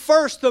 You see,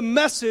 first the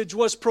message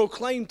was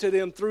proclaimed to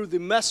them through the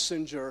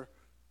messenger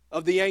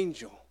of the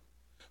angel.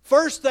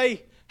 First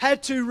they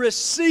had to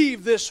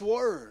receive this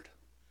word.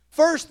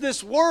 First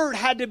this word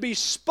had to be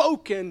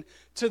spoken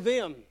to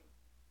them.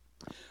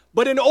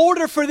 But in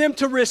order for them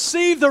to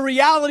receive the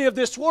reality of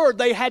this word,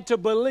 they had to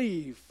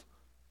believe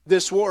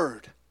this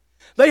word.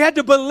 They had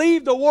to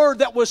believe the word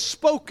that was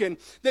spoken,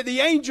 that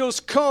the angels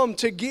come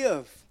to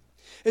give.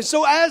 And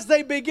so as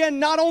they began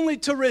not only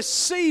to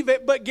receive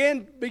it, but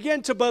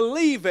began to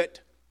believe it,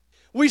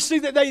 we see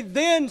that they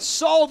then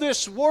saw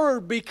this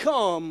word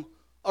become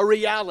a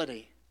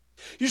reality.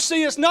 You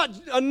see, it's not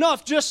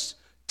enough just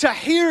to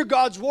hear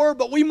God's word,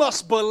 but we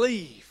must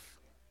believe.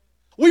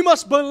 We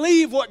must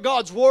believe what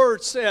God's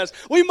word says.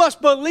 We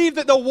must believe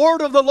that the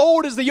word of the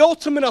Lord is the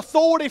ultimate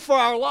authority for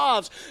our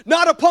lives.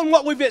 Not upon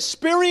what we've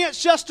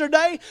experienced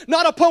yesterday,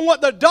 not upon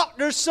what the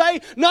doctors say,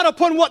 not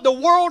upon what the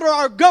world or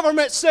our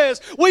government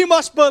says. We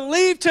must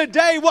believe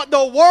today what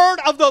the word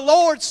of the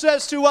Lord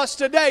says to us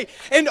today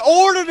in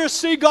order to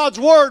see God's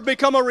word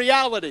become a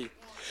reality.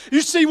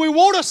 You see, we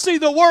want to see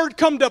the word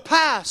come to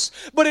pass,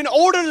 but in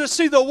order to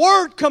see the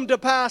word come to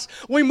pass,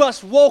 we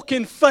must walk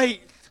in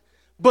faith,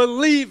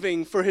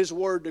 believing for his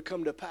word to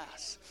come to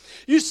pass.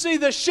 You see,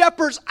 the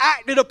shepherds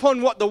acted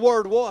upon what the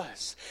word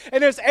was.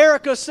 And as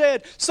Erica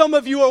said, some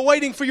of you are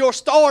waiting for your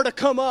star to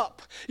come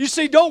up. You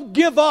see, don't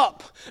give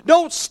up.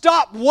 Don't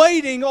stop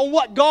waiting on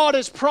what God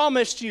has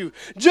promised you.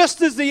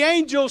 Just as the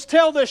angels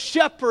tell the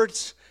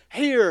shepherds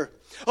here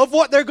of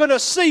what they're going to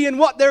see and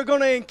what they're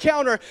going to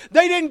encounter,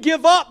 they didn't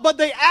give up, but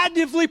they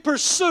actively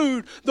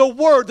pursued the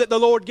word that the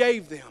Lord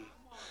gave them.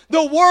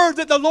 The word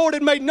that the Lord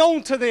had made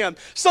known to them.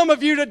 Some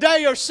of you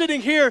today are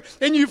sitting here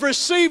and you've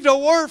received a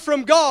word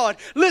from God.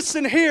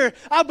 Listen here,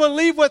 I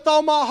believe with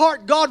all my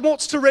heart God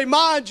wants to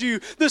remind you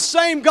the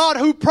same God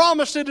who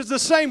promised it is the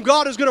same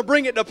God who's going to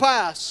bring it to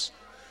pass.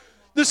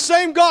 The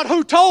same God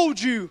who told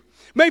you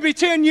maybe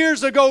 10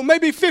 years ago,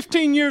 maybe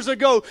 15 years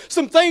ago,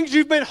 some things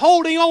you've been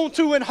holding on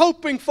to and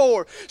hoping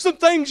for, some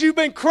things you've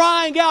been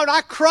crying out.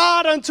 I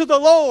cried unto the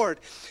Lord,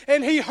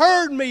 and He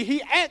heard me.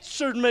 He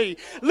answered me.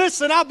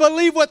 Listen, I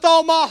believe with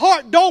all my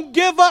heart, don't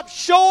give up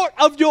short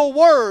of your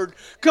word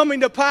coming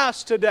to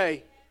pass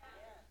today.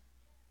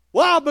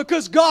 Why?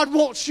 Because God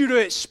wants you to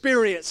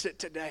experience it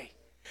today.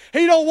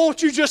 He don't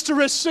want you just to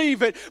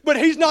receive it, but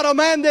He's not a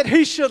man that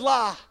He should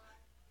lie.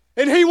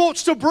 And He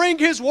wants to bring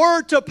His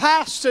word to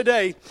pass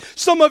today.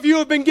 Some of you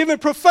have been given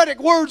prophetic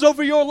words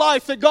over your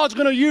life that God's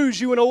going to use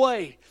you in a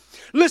way.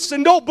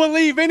 Listen, don't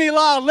believe any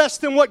lie less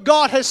than what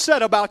God has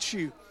said about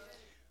you.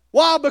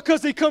 Why?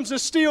 Because He comes to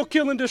steal,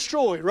 kill, and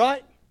destroy,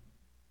 right?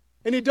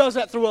 And He does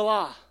that through a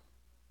lie.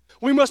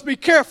 We must be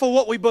careful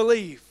what we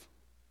believe,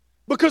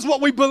 because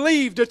what we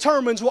believe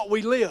determines what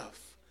we live.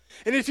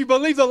 And if you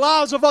believe the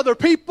lies of other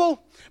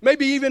people,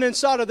 maybe even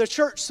inside of the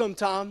church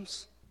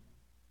sometimes,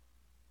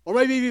 or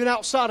maybe even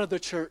outside of the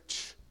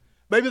church,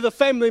 maybe the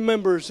family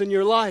members in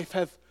your life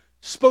have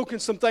spoken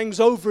some things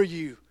over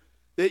you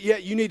that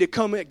yet you need to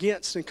come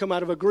against and come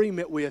out of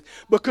agreement with,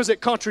 because it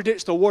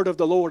contradicts the word of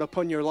the Lord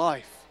upon your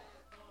life.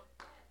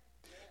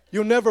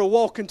 You'll never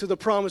walk into the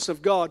promise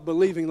of God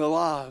believing the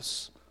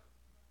lies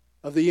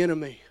of the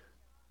enemy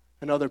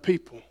and other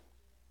people.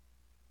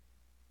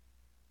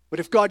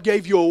 But if God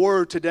gave you a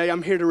word today,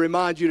 I'm here to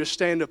remind you to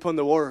stand upon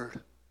the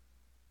word,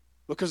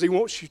 because He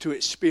wants you to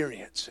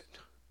experience it.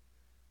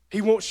 He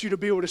wants you to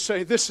be able to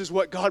say, this is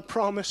what God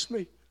promised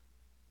me.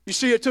 You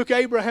see, it took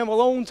Abraham a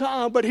long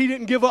time, but he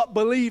didn't give up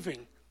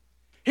believing.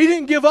 He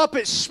didn't give up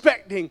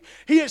expecting.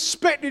 He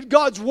expected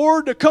God's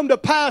word to come to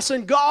pass,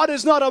 and God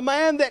is not a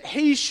man that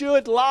He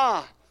should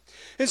lie.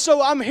 And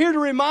so I'm here to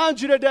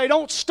remind you today,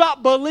 don't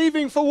stop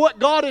believing for what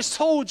God has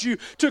told you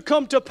to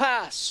come to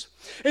pass.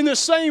 In the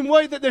same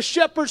way that the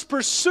shepherds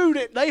pursued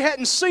it, they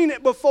hadn't seen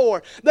it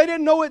before. They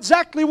didn't know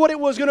exactly what it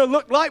was going to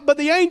look like, but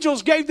the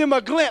angels gave them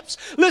a glimpse.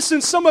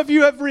 Listen, some of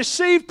you have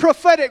received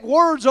prophetic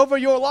words over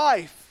your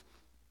life,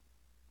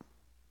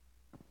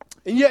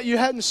 and yet you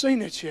hadn't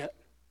seen it yet.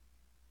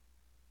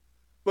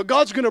 But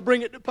God's going to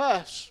bring it to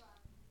pass.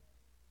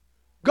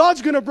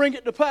 God's going to bring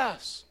it to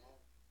pass.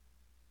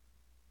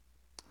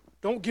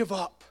 Don't give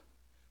up,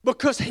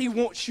 because He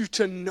wants you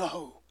to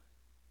know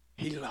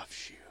He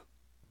loves you.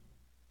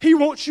 He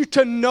wants you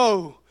to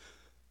know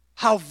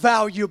how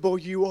valuable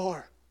you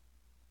are.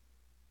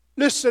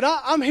 Listen,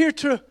 I'm here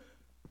to...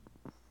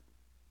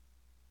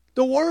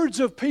 The words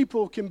of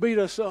people can beat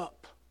us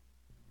up.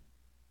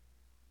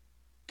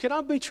 Can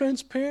I be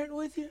transparent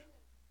with you?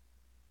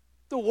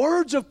 The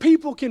words of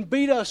people can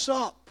beat us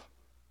up.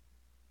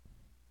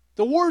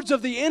 The words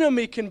of the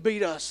enemy can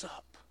beat us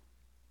up.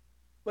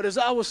 But as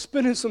I was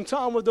spending some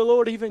time with the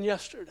Lord even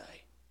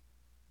yesterday,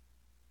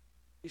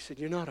 He said,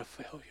 you're not a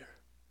failure.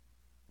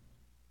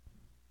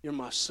 You're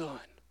my son.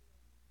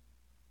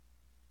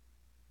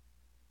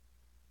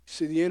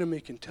 See, the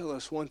enemy can tell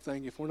us one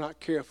thing. If we're not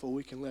careful,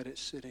 we can let it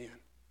sit in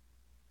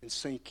and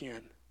sink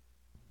in.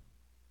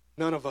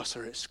 None of us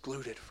are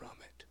excluded from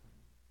it.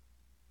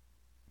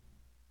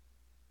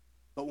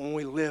 But when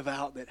we live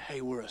out that,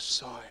 hey, we're a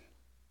son,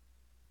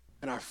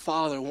 and our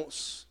Father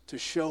wants to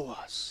show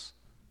us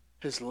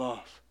His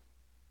love,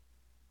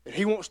 and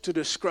He wants to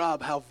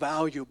describe how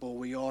valuable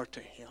we are to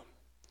Him.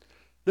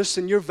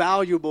 Listen, you're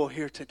valuable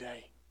here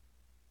today.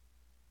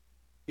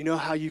 You know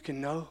how you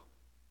can know?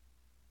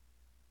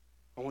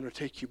 I want to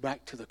take you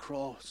back to the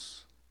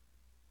cross.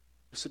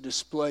 It's a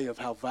display of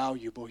how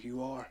valuable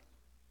you are.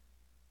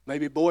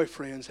 Maybe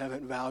boyfriends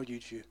haven't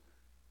valued you.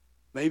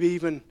 Maybe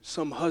even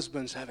some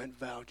husbands haven't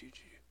valued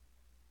you.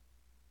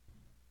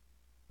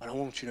 But I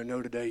want you to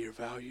know today you're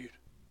valued.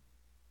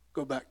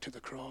 Go back to the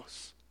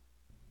cross.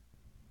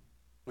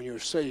 When your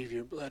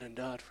Savior bled and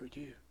died for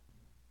you.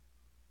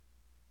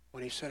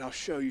 When he said, I'll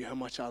show you how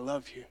much I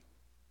love you.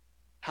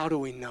 How do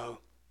we know?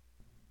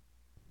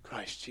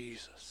 Christ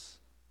Jesus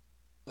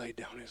laid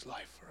down his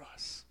life for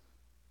us.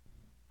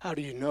 How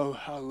do you know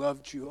how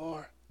loved you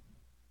are?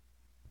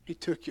 He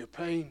took your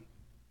pain.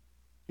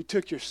 He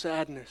took your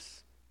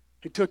sadness.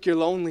 He took your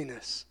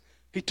loneliness.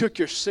 He took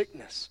your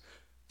sickness.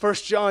 1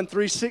 John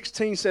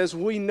 3:16 says,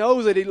 we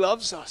know that he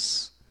loves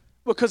us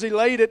because he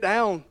laid it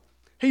down.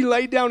 He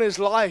laid down his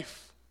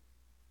life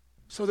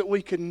so that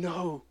we can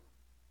know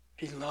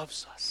he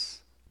loves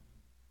us.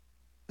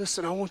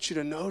 Listen, I want you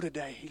to know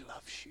today he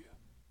loves you.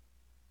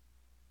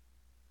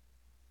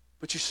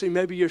 But you see,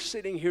 maybe you're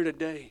sitting here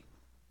today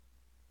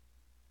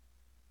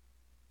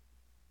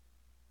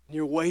and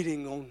you're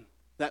waiting on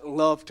that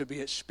love to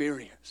be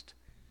experienced.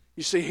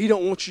 You see, he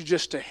don't want you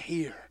just to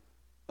hear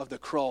of the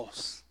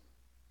cross,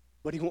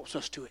 but he wants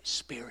us to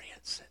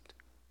experience it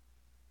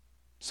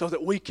so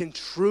that we can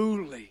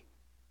truly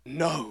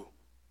know.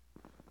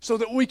 So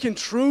that we can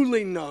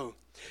truly know.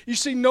 You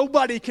see,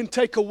 nobody can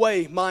take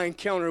away my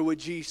encounter with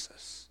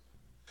Jesus.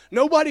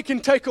 Nobody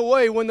can take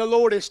away when the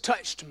Lord has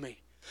touched me.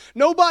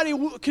 Nobody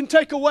can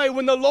take away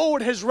when the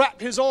Lord has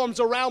wrapped his arms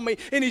around me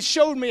and he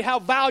showed me how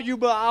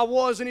valuable I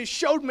was and he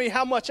showed me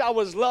how much I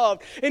was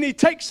loved. And he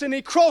takes and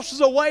he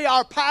crosses away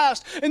our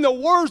past and the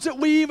words that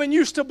we even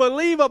used to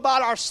believe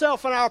about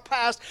ourselves and our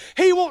past.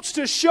 He wants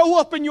to show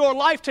up in your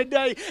life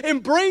today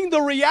and bring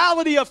the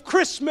reality of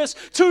Christmas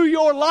to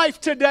your life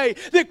today.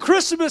 That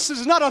Christmas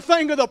is not a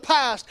thing of the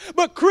past,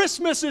 but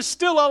Christmas is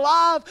still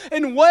alive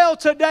and well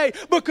today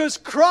because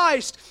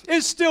Christ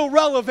is still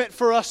relevant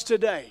for us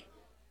today.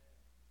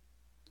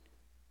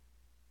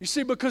 You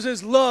see, because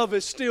his love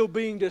is still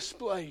being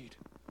displayed,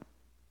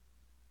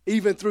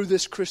 even through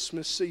this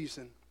Christmas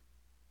season.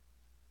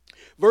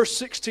 Verse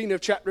 16 of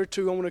chapter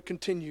 2, I want to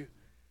continue.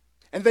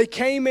 And they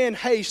came in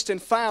haste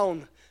and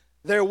found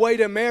their way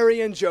to Mary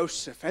and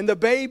Joseph, and the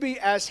baby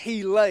as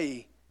he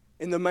lay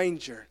in the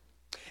manger.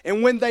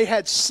 And when they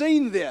had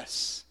seen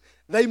this,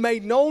 they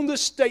made known the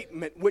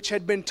statement which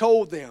had been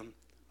told them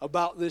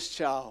about this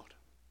child.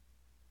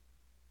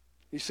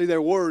 You see,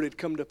 their word had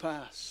come to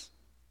pass.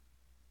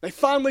 They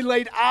finally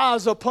laid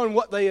eyes upon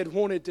what they had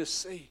wanted to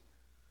see,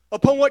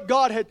 upon what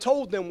God had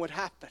told them would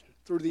happen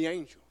through the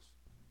angels.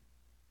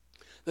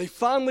 They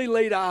finally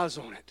laid eyes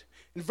on it.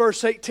 In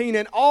verse 18,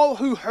 and all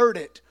who heard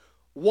it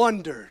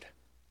wondered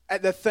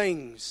at the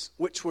things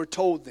which were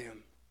told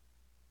them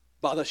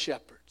by the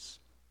shepherds.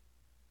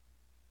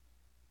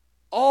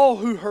 All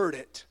who heard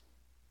it,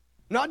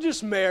 not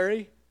just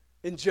Mary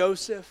and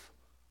Joseph,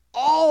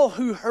 all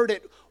who heard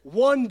it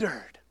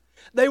wondered.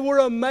 They were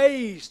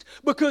amazed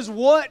because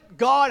what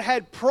God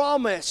had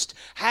promised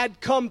had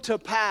come to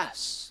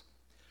pass.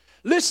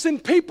 Listen,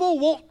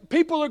 people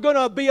are going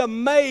to be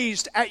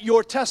amazed at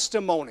your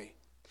testimony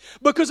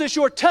because it's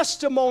your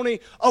testimony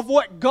of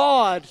what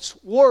God's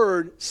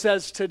Word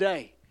says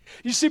today.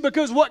 You see,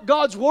 because what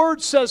God's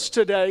Word says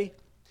today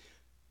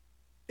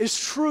is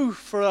true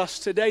for us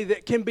today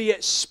that can be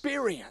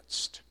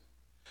experienced.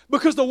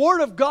 Because the Word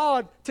of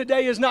God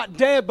today is not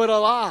dead but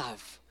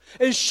alive.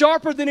 Is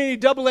sharper than any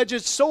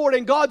double-edged sword.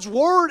 And God's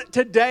Word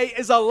today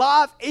is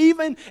alive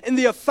even in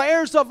the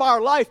affairs of our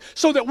life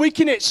so that we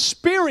can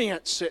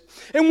experience it.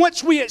 And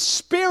once we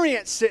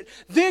experience it,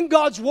 then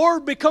God's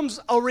Word becomes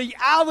a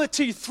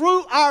reality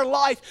through our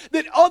life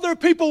that other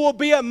people will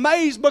be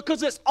amazed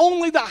because it's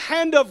only the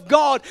hand of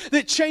God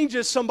that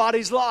changes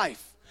somebody's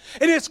life.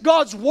 And it's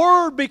God's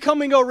Word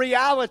becoming a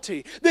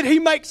reality. That He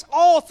makes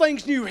all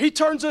things new. He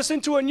turns us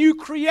into a new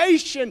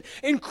creation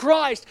in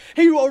Christ.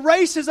 He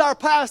erases our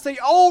past.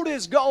 The old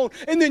is gone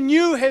and the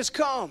new has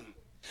come.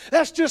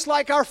 That's just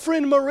like our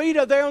friend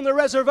Marita there on the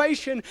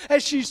reservation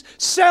as she's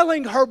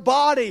selling her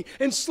body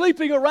and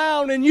sleeping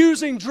around and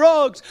using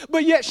drugs.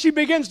 But yet she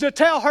begins to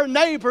tell her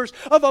neighbors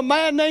of a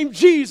man named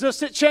Jesus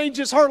that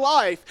changes her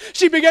life.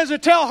 She begins to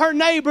tell her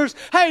neighbors,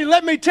 hey,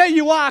 let me tell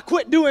you why I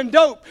quit doing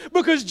dope.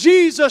 Because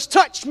Jesus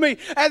touched me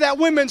at that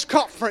women's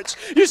conference.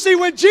 You see,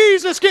 when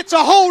Jesus gets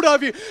a hold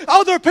of you,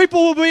 other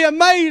people will be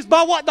amazed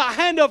by what the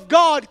hand of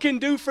God can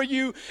do for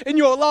you in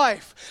your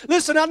life.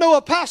 Listen, I know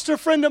a pastor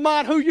friend of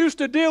mine who used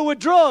to deal with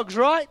drugs,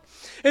 right?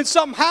 And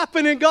something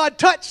happened and God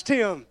touched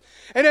him.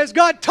 And as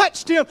God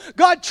touched him,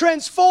 God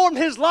transformed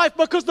his life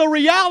because the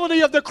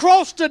reality of the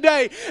cross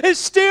today is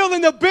still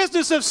in the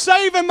business of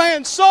saving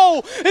man's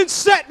soul and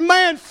setting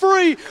man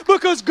free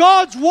because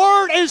God's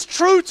Word is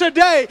true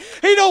today.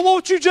 He don't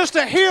want you just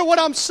to hear what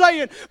I'm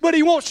saying, but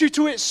He wants you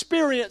to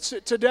experience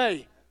it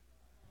today.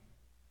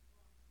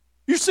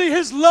 You see,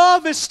 His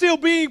love is still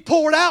being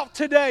poured out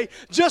today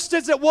just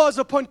as it was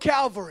upon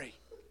Calvary.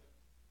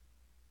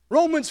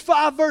 Romans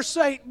 5 verse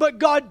 8, but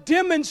God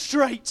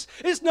demonstrates,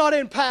 it's not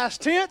in past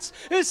tense,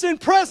 it's in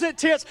present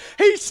tense.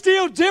 He's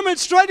still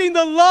demonstrating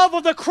the love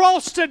of the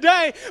cross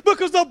today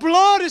because the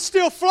blood is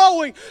still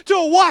flowing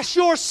to wash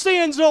your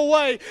sins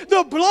away.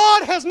 The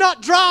blood has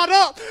not dried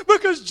up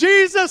because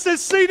Jesus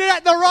is seated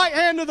at the right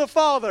hand of the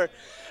Father.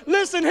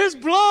 Listen, his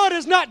blood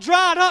is not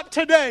dried up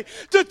today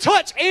to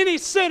touch any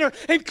sinner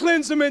and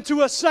cleanse them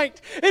into a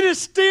saint. It is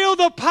still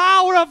the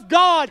power of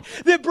God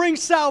that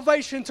brings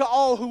salvation to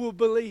all who will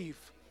believe.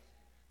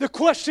 The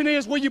question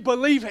is, will you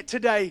believe it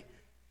today?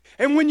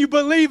 And when you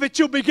believe it,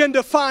 you'll begin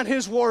to find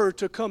his word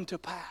to come to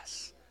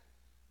pass,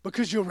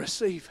 because you'll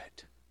receive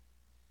it.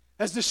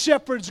 As the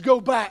shepherds go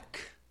back,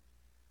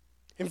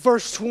 in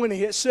verse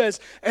 20 it says,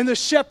 and the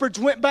shepherds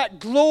went back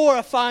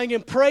glorifying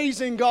and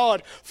praising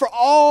God for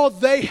all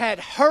they had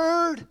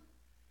heard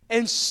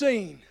and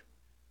seen,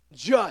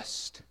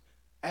 just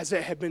as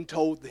it had been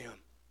told them.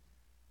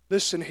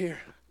 Listen here.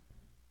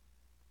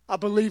 I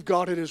believe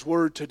God in his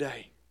word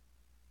today,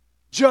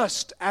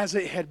 just as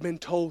it had been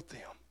told them.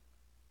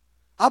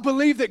 I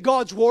believe that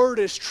God's word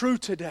is true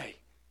today.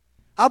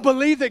 I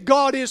believe that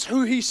God is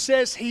who he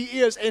says he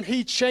is, and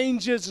he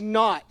changes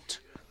not.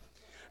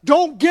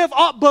 Don't give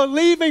up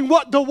believing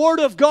what the Word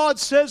of God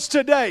says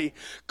today.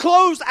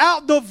 Close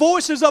out the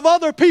voices of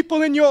other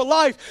people in your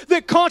life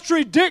that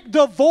contradict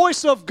the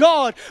voice of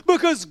God,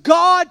 because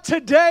God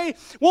today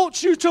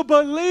wants you to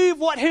believe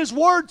what his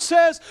Word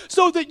says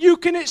so that you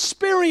can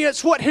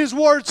experience what his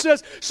Word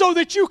says, so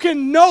that you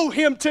can know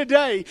him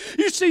today.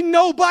 You see,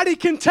 nobody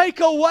can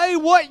take away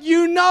what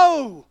you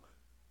know.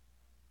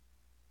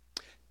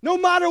 No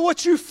matter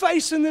what you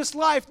face in this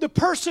life, the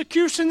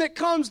persecution that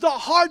comes, the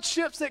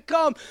hardships that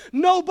come,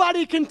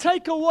 nobody can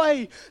take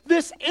away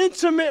this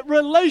intimate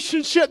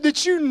relationship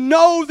that you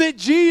know that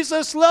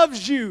Jesus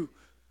loves you,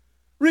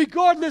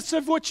 regardless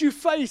of what you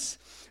face.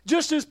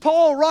 Just as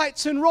Paul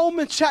writes in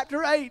Romans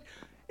chapter 8,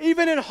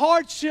 even in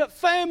hardship,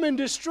 famine,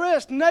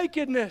 distress,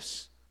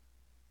 nakedness,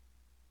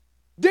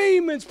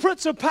 demons,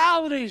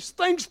 principalities,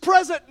 things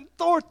present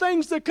or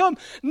things to come,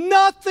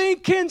 nothing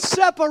can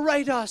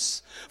separate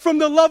us from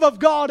the love of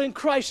God in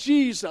Christ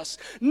Jesus.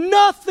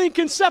 Nothing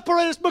can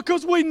separate us,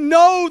 because we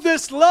know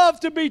this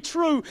love to be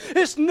true.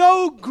 It's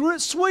no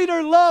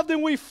sweeter love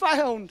than we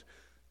found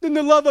than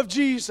the love of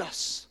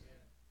Jesus.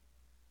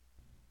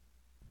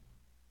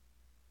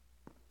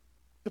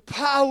 The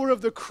power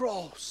of the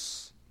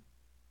cross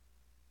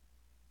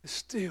is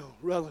still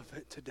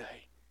relevant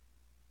today,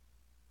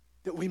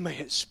 that we may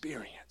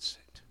experience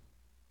it.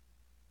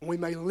 And we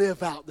may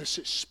live out this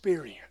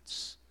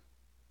experience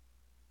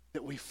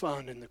that we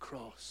find in the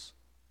cross.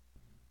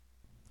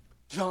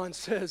 John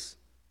says,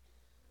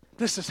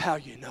 this is how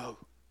you know.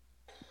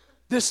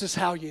 This is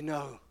how you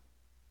know.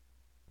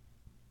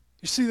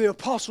 You see, the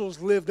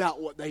apostles lived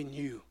out what they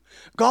knew.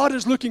 God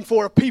is looking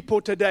for a people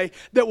today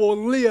that will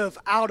live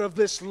out of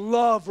this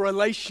love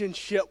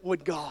relationship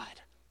with God.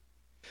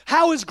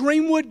 How is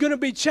Greenwood going to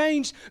be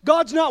changed?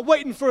 God's not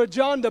waiting for a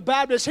John the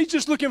Baptist. He's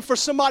just looking for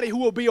somebody who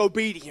will be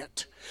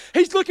obedient.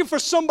 He's looking for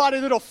somebody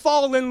that will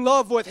fall in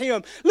love with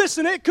him.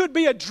 Listen, it could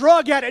be a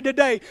drug addict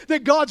today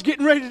that God's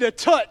getting ready to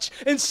touch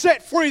and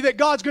set free, that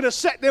God's going to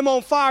set them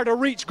on fire to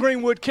reach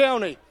Greenwood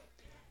County.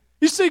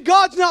 You see,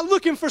 God's not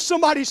looking for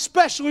somebody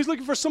special. He's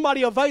looking for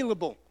somebody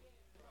available.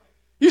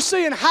 You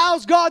see, and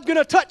how's God going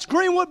to touch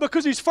Greenwood?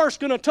 Because he's first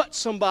going to touch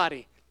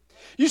somebody.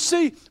 You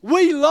see,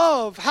 we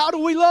love. How do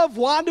we love?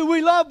 Why do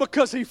we love?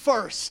 Because he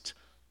first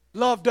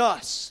loved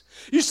us.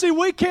 You see,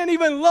 we can't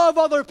even love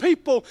other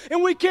people,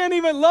 and we can't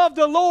even love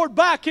the Lord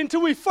back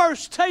until we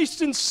first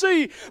taste and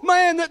see,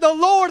 man, that the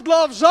Lord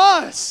loves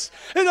us.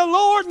 And the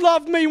Lord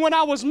loved me when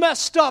I was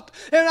messed up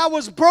and I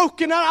was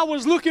broken and I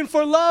was looking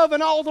for love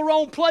in all the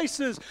wrong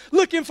places,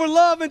 looking for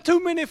love in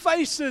too many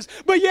faces.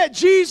 But yet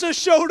Jesus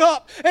showed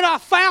up, and I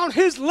found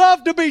his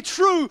love to be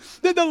true,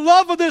 that the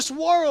love of this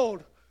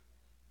world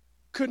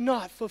could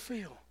not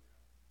fulfill.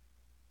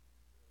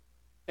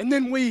 And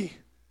then we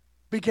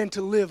begin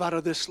to live out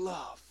of this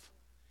love.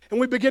 And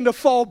we begin to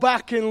fall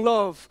back in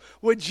love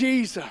with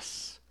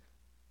Jesus,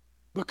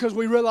 because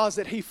we realize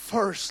that he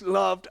first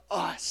loved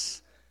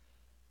us.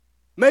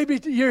 Maybe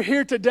you're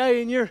here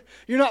today and you're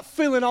not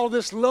feeling all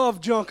this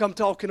love junk I'm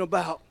talking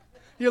about.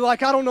 You're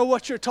like, I don't know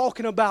what you're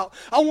talking about.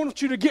 I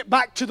want you to get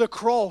back to the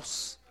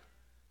cross.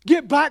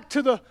 Get back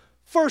to the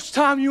first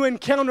time you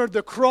encountered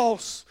the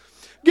cross.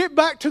 Get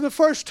back to the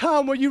first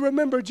time where you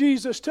remember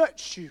Jesus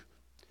touched you.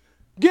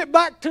 Get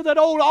back to that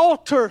old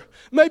altar,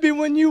 maybe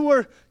when you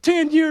were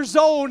 10 years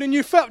old and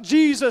you felt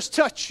Jesus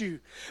touch you.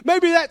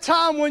 Maybe that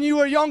time when you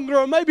were younger,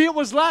 or maybe it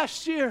was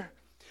last year.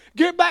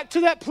 Get back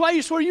to that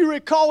place where you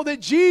recall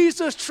that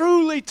Jesus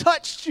truly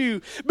touched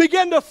you.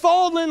 Begin to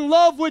fall in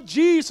love with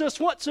Jesus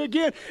once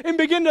again and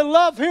begin to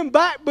love him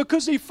back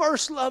because he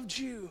first loved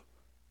you.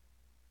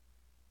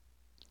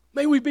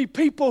 May we be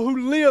people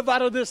who live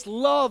out of this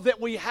love that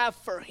we have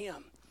for him.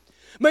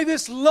 May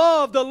this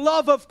love, the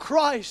love of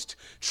Christ,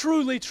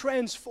 truly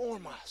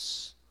transform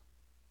us.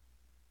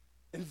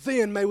 And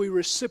then may we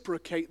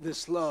reciprocate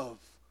this love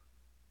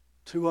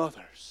to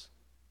others.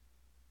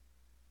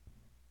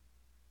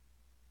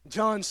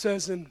 John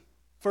says in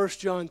 1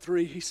 John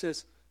 3, he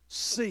says,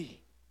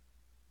 see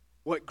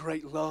what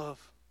great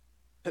love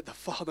that the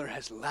Father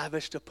has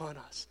lavished upon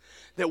us,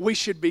 that we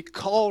should be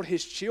called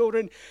his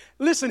children.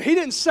 Listen, he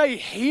didn't say,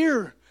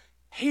 hear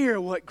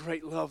what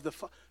great love the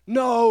Father.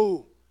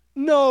 No.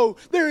 No,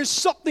 there is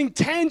something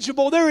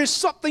tangible. There is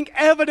something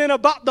evident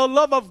about the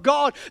love of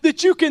God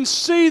that you can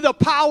see the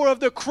power of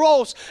the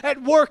cross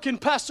at work in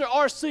Pastor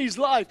R.C.'s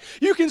life.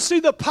 You can see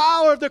the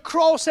power of the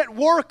cross at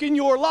work in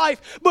your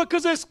life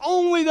because it's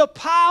only the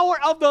power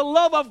of the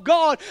love of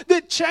God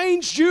that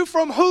changed you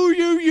from who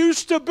you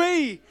used to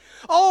be.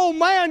 Oh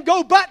man,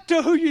 go back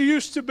to who you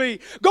used to be.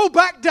 Go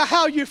back to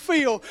how you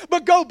feel.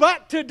 But go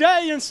back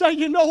today and say,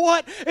 you know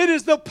what? It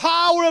is the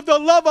power of the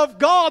love of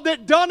God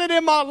that done it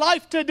in my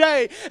life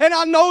today. And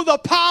I know the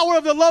power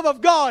of the love of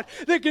God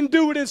that can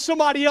do it in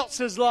somebody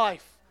else's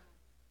life.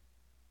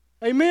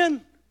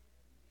 Amen?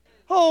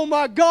 Oh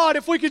my God,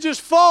 if we could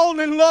just fall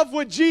in love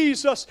with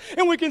Jesus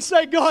and we can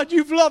say, God,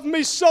 you've loved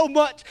me so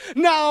much.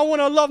 Now I want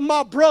to love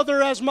my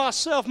brother as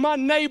myself, my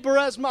neighbor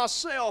as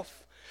myself.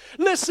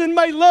 Listen,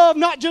 may love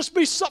not just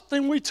be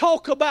something we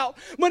talk about,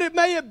 but it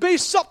may be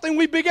something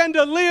we begin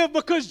to live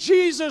because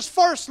Jesus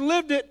first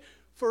lived it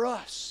for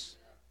us.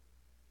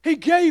 He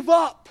gave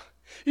up.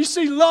 You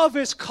see, love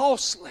is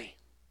costly.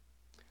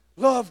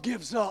 Love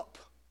gives up.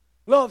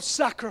 Love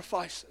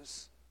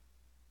sacrifices.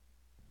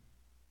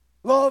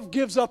 Love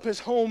gives up his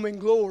home and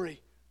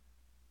glory.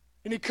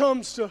 And he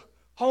comes to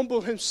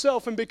humble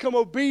himself and become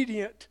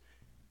obedient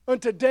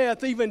unto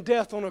death, even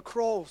death on a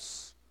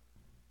cross.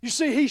 You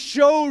see, he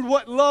showed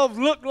what love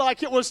looked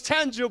like. It was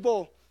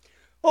tangible.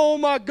 Oh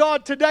my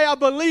God, today I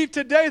believe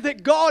today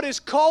that God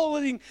is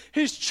calling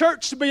his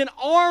church to be an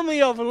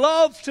army of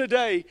love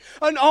today.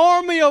 An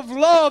army of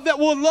love that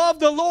will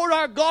love the Lord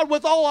our God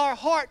with all our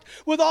heart,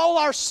 with all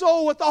our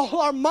soul, with all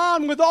our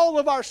mind, with all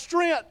of our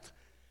strength.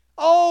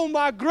 Oh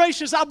my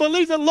gracious, I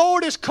believe the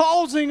Lord is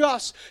causing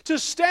us to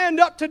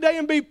stand up today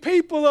and be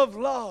people of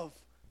love.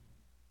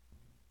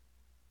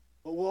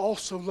 But we'll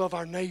also love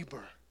our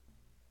neighbor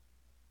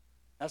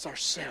as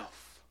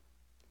ourself.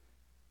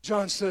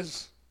 John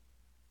says,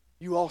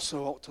 you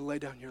also ought to lay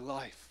down your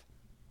life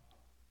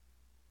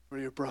for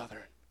your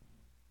brother,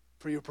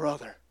 for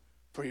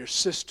your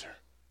sister.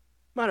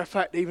 Matter of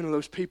fact, even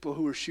those people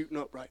who are shooting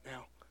up right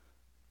now.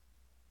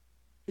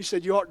 He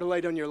said, you ought to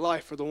lay down your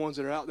life for the ones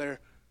that are out there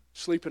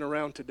sleeping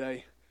around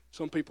today.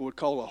 Some people would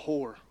call a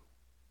whore.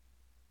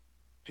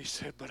 He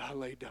said, but I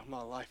laid down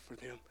my life for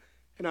them,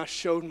 and I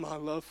showed my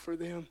love for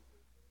them.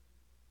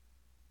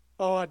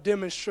 Oh, I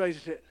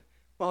demonstrated it.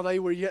 While they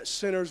were yet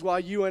sinners, while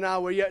you and I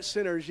were yet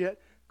sinners,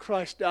 yet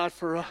Christ died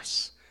for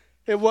us.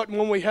 It wasn't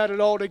when we had it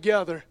all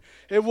together.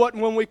 It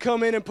wasn't when we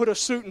come in and put a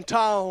suit and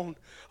tie on.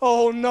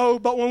 Oh no,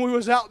 but when we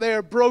was out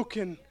there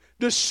broken,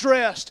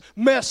 distressed,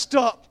 messed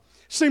up.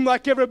 Seemed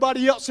like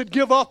everybody else had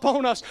give up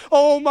on us.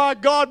 Oh my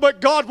God, but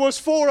God was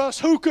for us.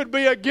 Who could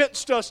be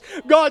against us?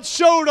 God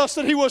showed us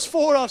that he was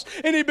for us.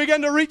 And he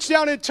began to reach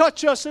down and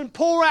touch us and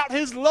pour out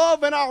his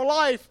love in our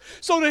life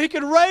so that he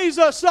could raise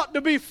us up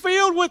to be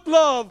filled with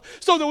love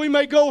so that we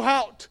may go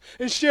out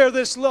and share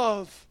this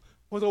love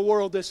with a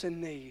world that's in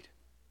need.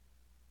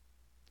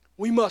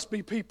 We must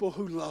be people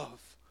who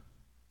love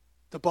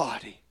the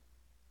body,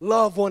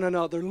 love one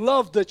another,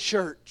 love the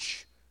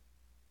church.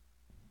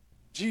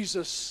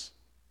 Jesus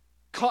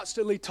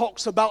constantly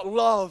talks about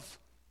love.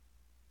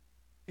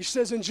 He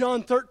says in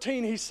John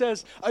 13, he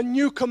says, a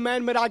new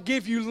commandment I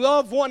give you,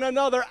 love one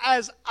another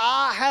as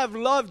I have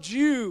loved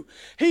you.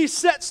 He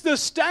sets the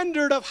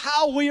standard of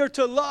how we are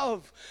to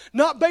love,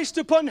 not based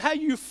upon how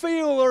you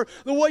feel or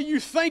the way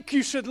you think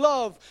you should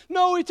love.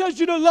 No, he tells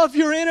you to love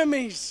your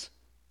enemies.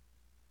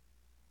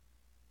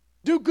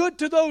 Do good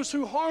to those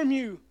who harm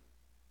you.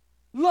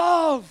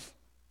 Love.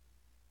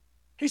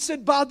 He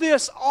said, by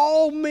this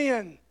all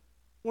men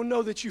will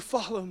know that you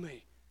follow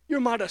me. You're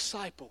my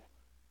disciple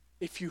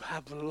if you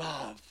have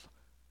love.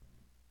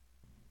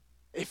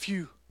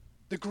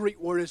 The Greek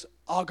word is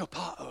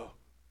agapao.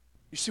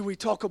 You see, we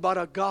talk about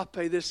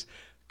agape, this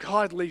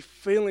godly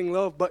feeling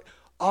love, but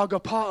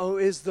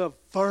agapao is the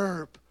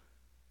verb.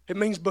 It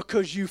means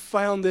because you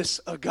found this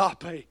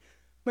agape.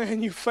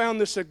 Man, you found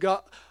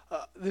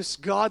this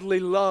godly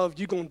love,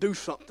 you're going to do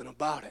something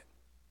about it.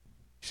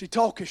 You see,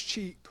 talk is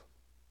cheap.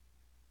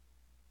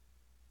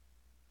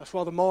 That's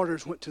why the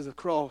martyrs went to the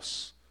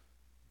cross,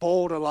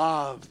 boiled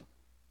alive,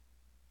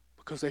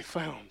 because they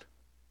found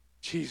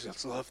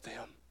Jesus loved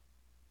them.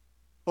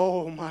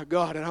 Oh my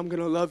God, and I'm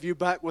going to love you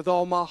back with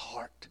all my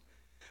heart.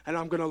 And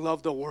I'm going to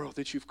love the world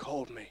that you've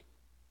called me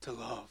to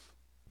love.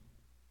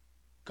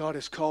 God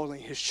is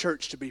calling his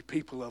church to be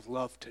people of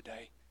love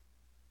today,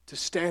 to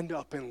stand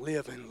up and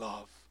live in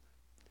love.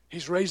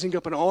 He's raising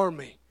up an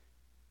army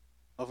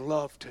of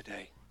love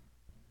today.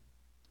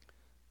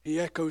 He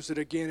echoes it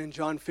again in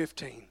John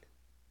 15.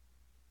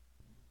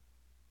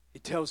 He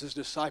tells his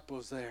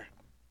disciples there,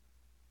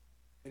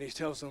 and he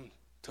tells them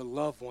to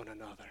love one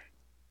another.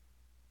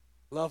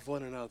 Love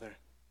one another.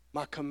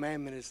 My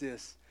commandment is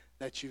this,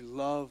 that you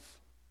love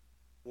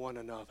one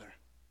another.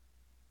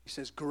 He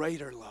says,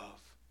 greater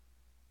love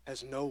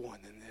has no one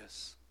than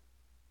this,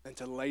 than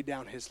to lay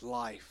down his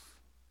life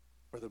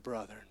for the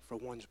brother, for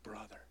one's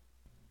brother.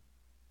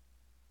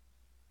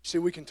 See,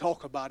 we can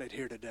talk about it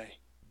here today.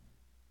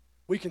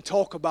 We can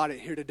talk about it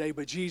here today,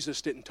 but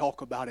Jesus didn't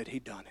talk about it, he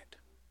done it.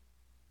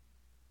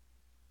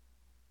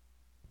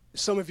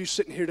 Some of you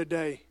sitting here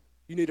today,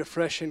 you need a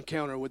fresh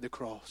encounter with the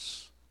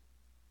cross.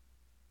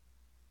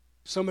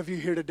 Some of you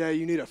here today,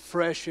 you need a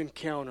fresh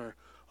encounter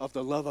of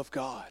the love of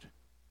God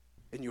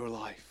in your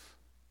life.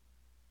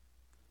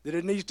 That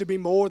it needs to be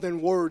more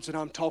than words that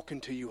I'm talking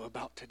to you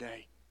about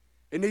today.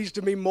 It needs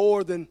to be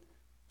more than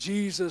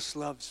Jesus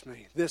loves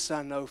me. This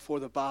I know, for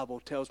the Bible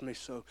tells me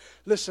so.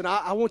 Listen,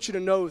 I want you to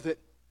know that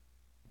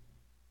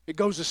it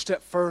goes a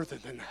step further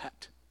than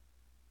that.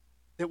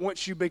 That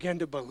once you begin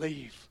to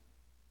believe,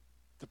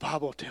 the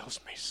Bible tells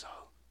me so,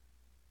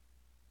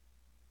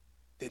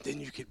 that then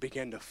you can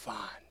begin to find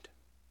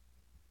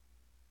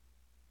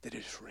that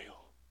it's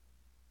real.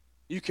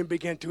 You can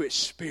begin to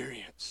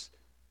experience,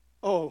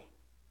 oh,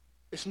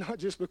 it's not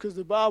just because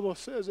the Bible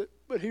says it,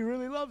 but He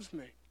really loves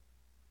me.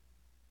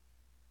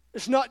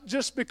 It's not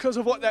just because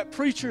of what that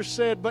preacher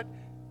said, but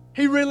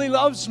He really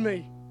loves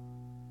me.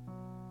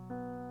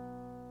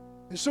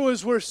 And so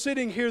as we're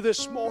sitting here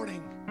this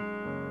morning,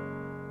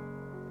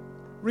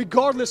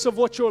 regardless of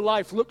what your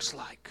life looks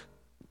like,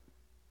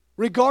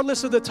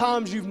 regardless of the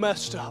times you've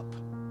messed up,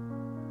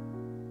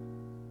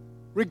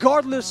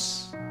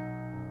 regardless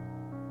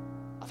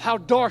of how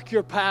dark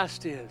your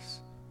past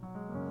is,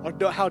 or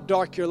how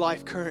dark your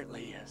life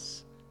currently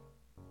is.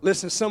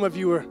 Listen, some of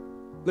you are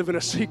living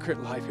a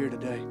secret life here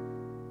today.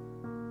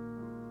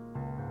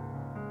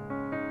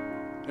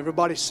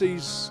 Everybody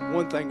sees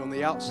one thing on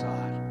the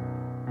outside,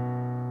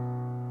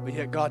 but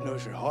yet God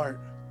knows your heart.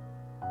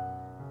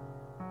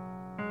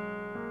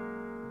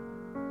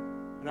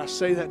 And I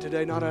say that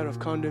today not out of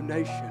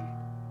condemnation,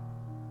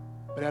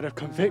 but out of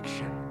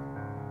conviction.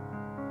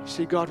 You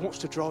see, God wants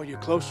to draw you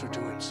closer to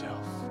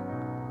Himself.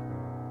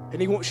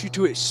 And He wants you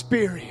to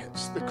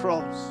experience the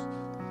cross.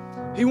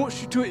 He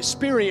wants you to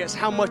experience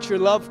how much you're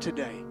loved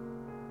today.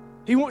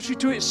 He wants you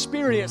to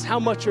experience how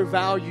much you're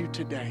valued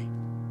today.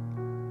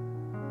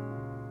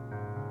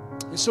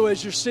 And so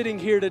as you're sitting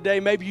here today,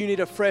 maybe you need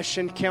a fresh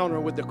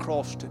encounter with the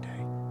cross today.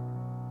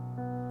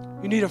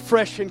 You need a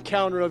fresh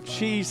encounter of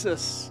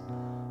Jesus'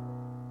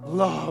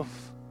 love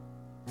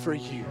for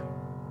you.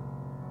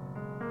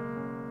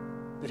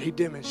 That He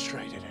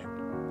demonstrated it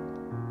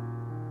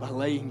by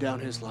laying down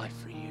His life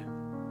for you.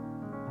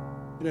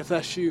 And if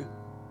that's you,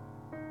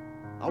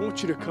 I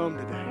want you to come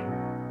today.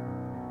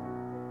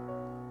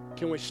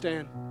 Can we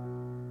stand?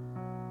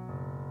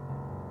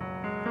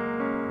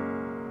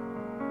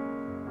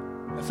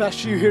 If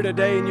that's you here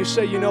today and you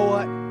say, you know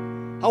what?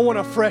 I want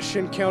a fresh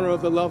encounter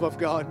of the love of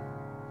God.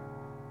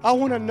 I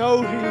want to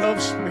know He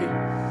loves me.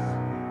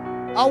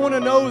 I want to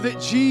know that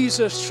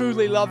Jesus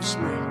truly loves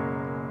me.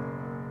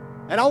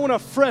 And I want a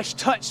fresh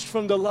touch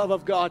from the love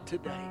of God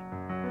today.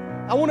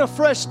 I want a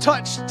fresh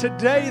touch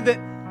today that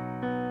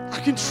I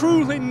can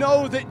truly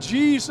know that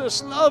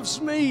Jesus loves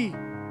me.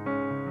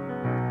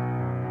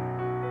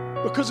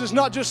 Because it's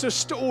not just a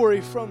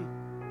story from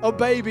a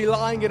baby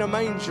lying in a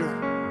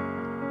manger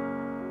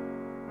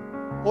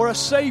or a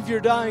Savior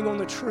dying on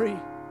the tree.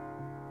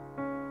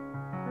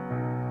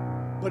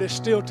 But it's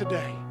still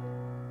today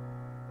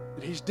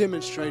that He's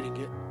demonstrating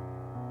it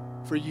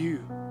for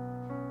you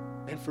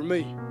and for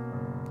me.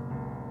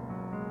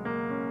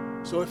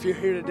 So if you're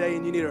here today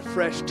and you need a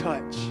fresh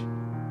touch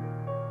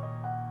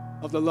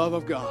of the love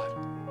of God,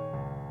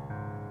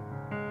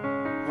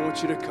 I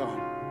want you to come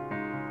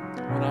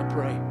when I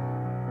pray.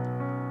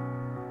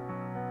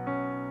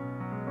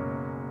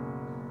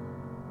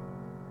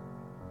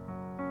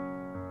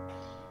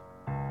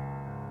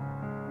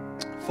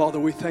 Father,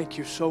 we thank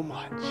You so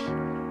much.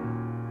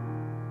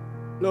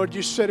 Lord,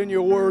 You said in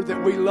Your word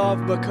that we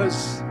love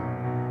because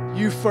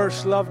You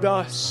first loved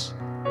us.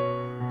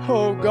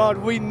 Oh God,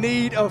 we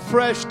need a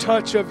fresh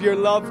touch of Your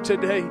love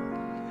today.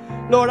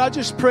 Lord, I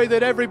just pray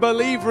that every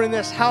believer in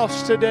this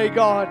house today,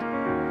 God,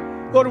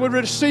 Lord, would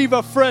receive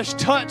a fresh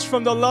touch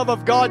from the love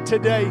of God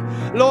today.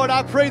 Lord,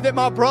 I pray that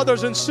my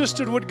brothers and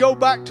sisters would go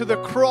back to the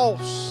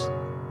cross.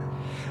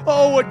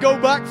 Oh, would go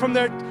back from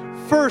their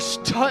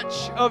first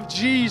touch of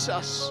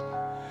Jesus.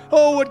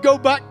 Oh, would go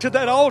back to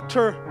that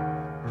altar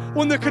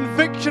when the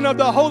conviction of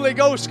the Holy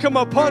Ghost come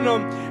upon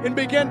them and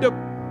begin to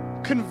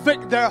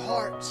convict their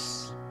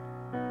hearts.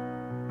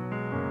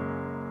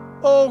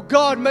 Oh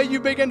God, may You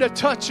begin to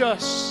touch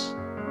us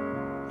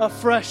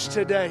afresh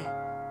today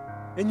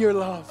in Your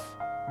love.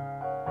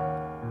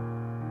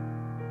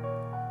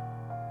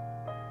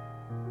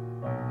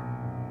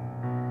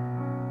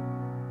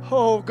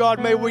 Oh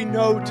God, may we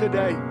know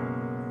today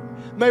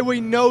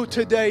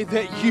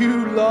that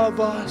You love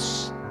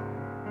us.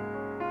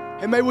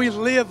 And may we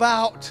live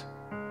out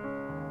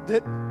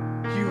that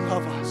You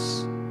love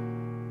us.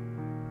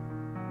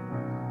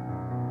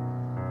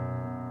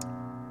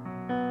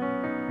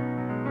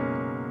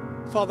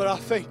 Father, I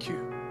thank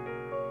You.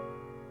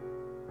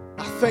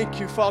 I thank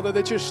You, Father,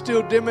 that You're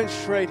still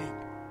demonstrating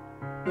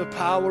the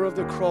power of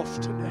the cross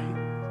today.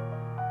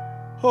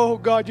 Oh,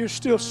 God, You're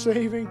still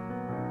saving.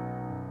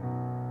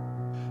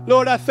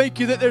 Lord, I thank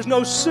You that there's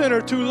no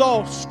sinner too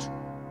lost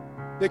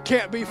that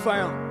can't be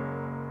found.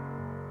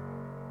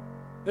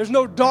 There's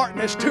no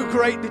darkness too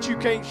great that You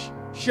can't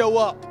show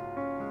up.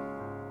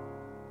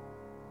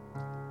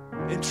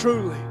 And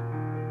truly,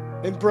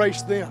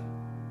 Embrace them.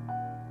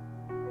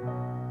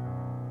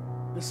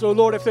 And so,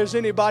 Lord, if there's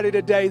anybody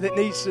today that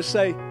needs to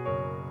say,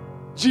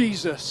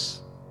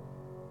 Jesus,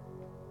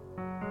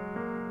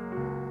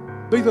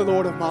 be the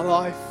Lord of my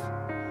life.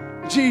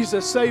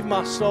 Jesus, save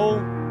my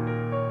soul.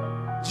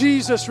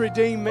 Jesus,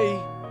 redeem me.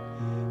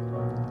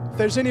 If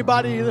there's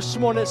anybody this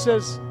morning that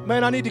says,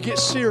 man, I need to get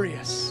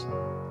serious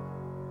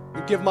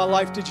and give my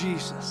life to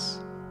Jesus.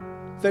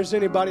 If there's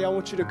anybody, I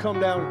want you to come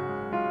down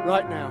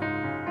right now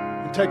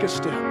and take a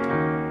step.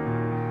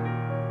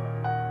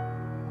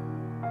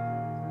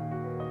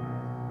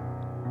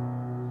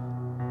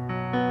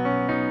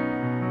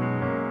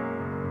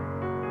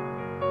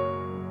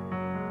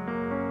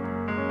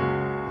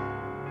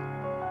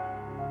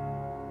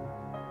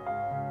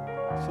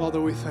 Father,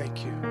 we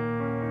thank you.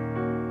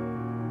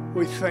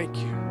 We thank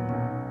you.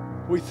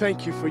 We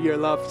thank you for your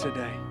love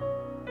today.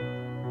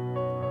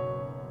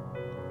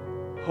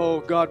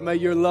 Oh God, may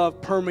your love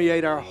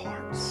permeate our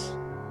hearts.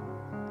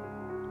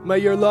 May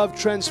your love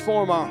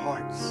transform our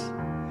hearts.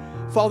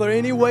 Father,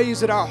 any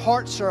ways that our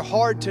hearts are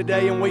hard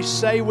today and we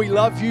say we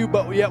love you,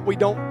 but yet we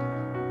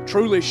don't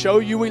truly show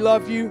you we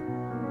love you,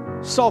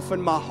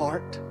 soften my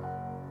heart.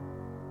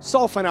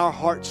 Soften our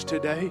hearts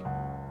today.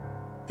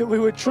 That we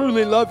would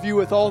truly love you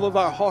with all of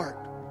our heart.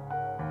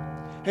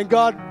 And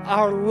God,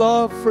 our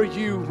love for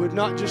you would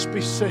not just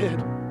be said,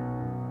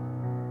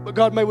 but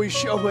God, may we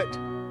show it.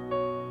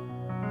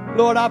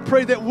 Lord, I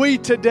pray that we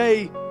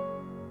today,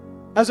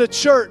 as a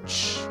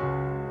church,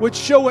 would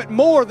show it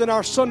more than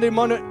our Sunday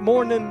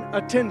morning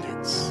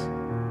attendance.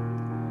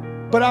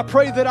 But I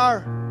pray that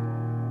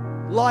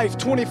our life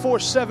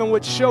 24/7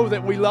 would show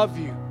that we love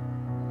you.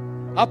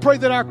 I pray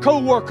that our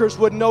co-workers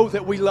would know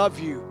that we love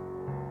you.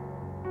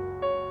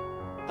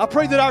 I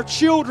pray that our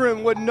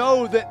children would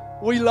know that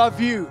we love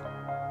you.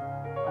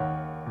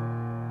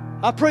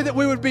 I pray that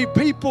we would be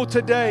people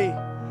today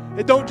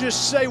that don't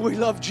just say we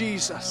love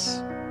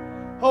Jesus.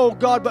 Oh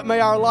God, but may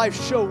our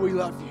life show we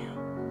love you.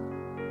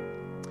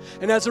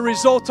 And as a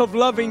result of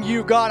loving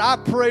you, God, I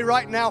pray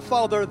right now,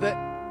 Father, that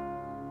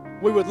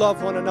we would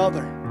love one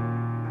another.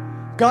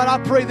 God, I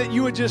pray that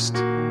you would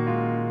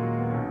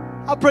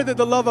I pray that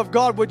the love of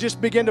God would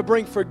just begin to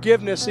bring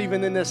forgiveness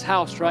even in this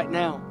house right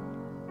now.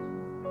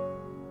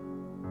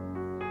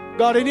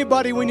 God,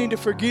 anybody we need to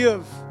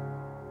forgive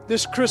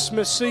this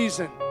Christmas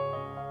season,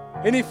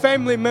 any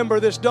family member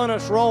that's done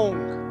us wrong,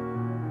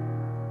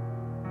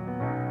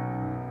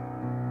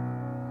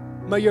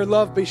 may your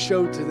love be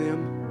showed to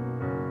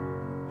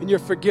them and your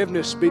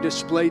forgiveness be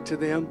displayed to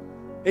them,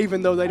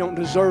 even though they don't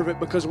deserve it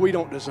because we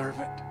don't deserve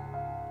it.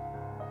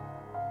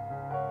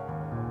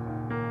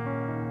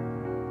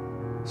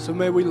 So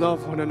may we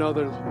love one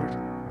another, Lord.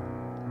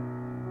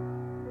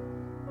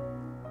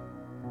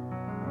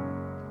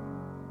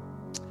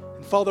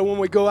 And Father, when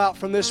we go out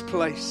from this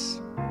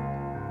place,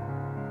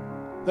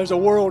 there's a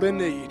world in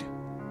need.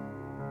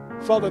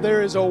 Father,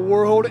 there is a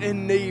world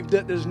in need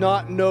that does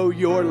not know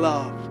your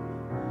love.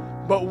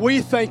 But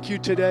we thank you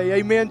today,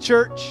 amen,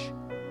 church,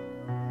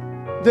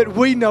 that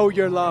we know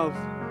your love.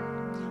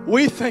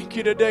 We thank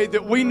you today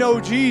that we know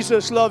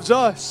Jesus loves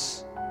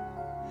us.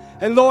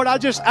 And Lord, I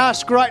just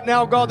ask right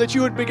now, God, that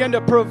you would begin to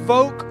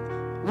provoke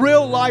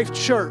Real Life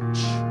Church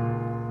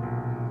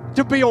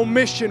to be on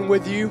mission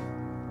with you.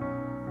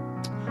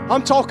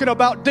 I'm talking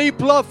about deep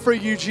love for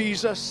you,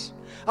 Jesus.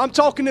 I'm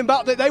talking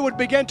about that they would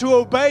begin to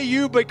obey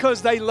you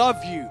because they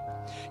love you.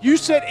 You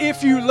said,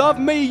 if you love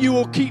me, you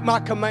will keep my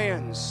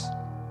commands.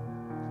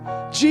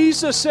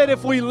 Jesus said,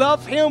 if we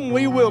love him,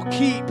 we will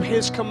keep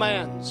his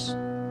commands.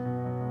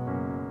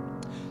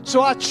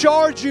 So I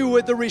charge you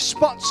with the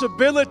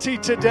responsibility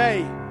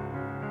today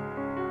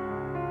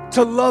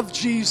to love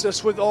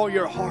Jesus with all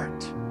your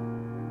heart.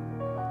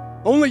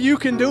 Only you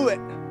can do it.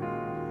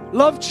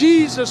 Love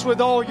Jesus with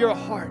all your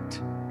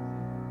heart.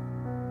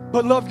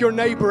 But love your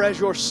neighbor as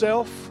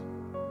yourself.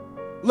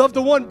 Love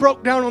the one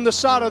broke down on the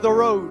side of the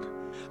road.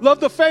 Love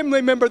the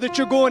family member that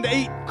you're going to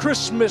eat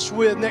Christmas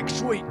with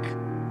next week.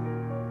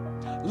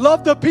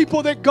 Love the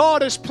people that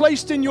God has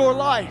placed in your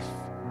life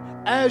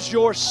as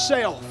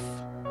yourself.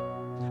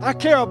 I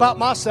care about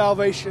my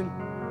salvation.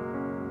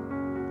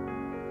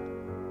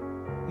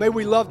 May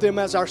we love them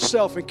as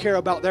ourselves and care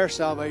about their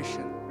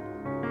salvation.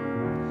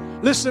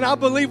 Listen, I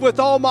believe with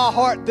all my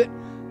heart that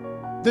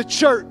the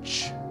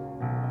church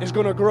is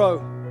going to grow.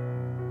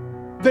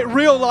 That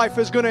Real Life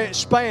is going to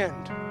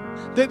expand.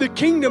 That the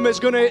kingdom is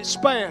going to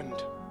expand.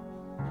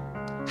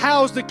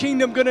 How's the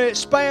kingdom going to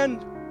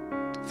expand?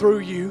 Through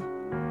you.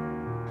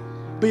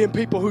 Being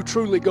people who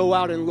truly go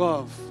out and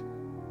love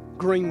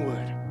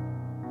Greenwood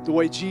the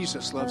way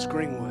Jesus loves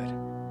Greenwood.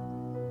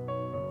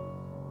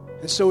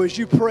 And so as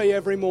you pray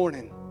every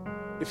morning,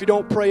 if you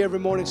don't pray every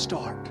morning,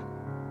 start.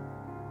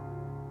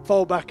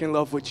 Fall back in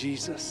love with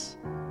Jesus.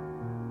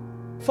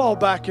 Fall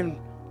back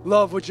in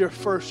love with your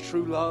first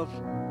true love.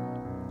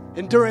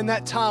 And during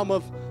that time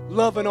of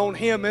loving on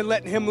him and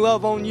letting him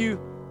love on you,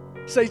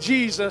 say,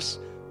 Jesus,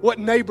 what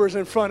neighbor's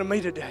in front of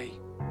me today?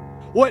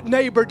 What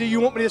neighbor do you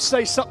want me to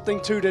say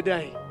something to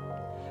today?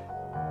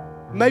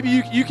 Maybe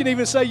you can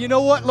even say, you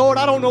know what, Lord,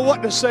 I don't know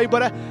what to say,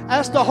 but I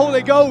ask the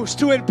Holy Ghost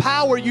to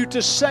empower you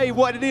to say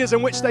what it is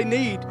in which they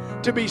need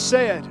to be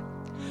said.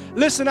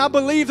 Listen, I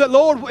believe that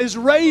Lord is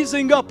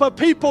raising up a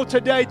people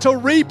today to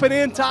reap an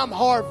end-time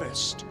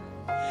harvest.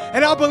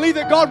 And I believe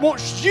that God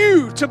wants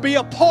you to be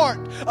a part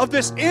of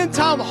this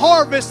end-time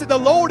harvest that the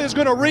Lord is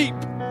going to reap.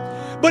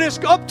 But it's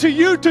up to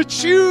you to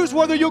choose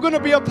whether you're going to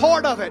be a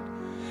part of it.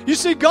 You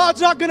see,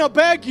 God's not going to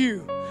beg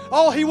you.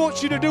 All He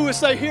wants you to do is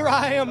say, here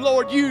I am,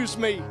 Lord, use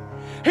me.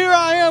 Here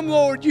I am,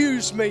 Lord,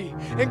 use me.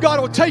 And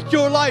God will take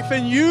your life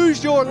and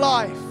use your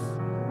life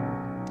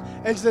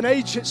as an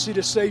agency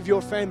to save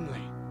your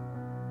family,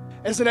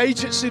 as an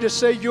agency to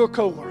save your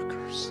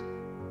co-workers,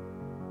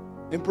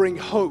 and bring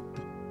hope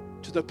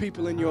to the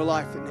people in your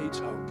life that needs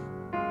hope.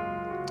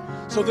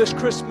 So this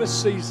Christmas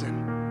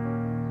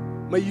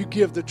season, may you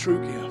give the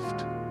true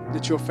gift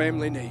that your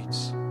family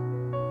needs,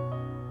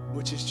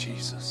 which is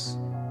Jesus.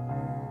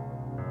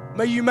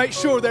 May you make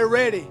sure they're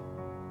ready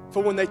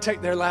for when they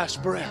take their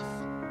last breath.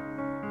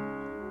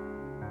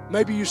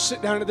 Maybe you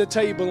sit down at the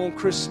table on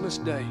Christmas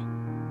Day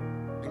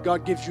and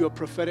God gives you a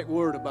prophetic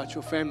word about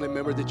your family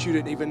member that you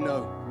didn't even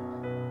know.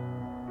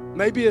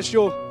 Maybe it's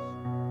your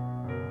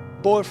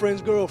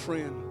boyfriend's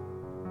girlfriend.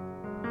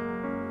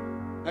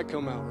 That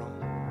come out wrong.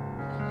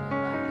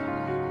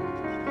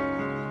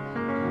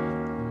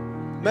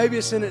 Maybe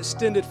it's an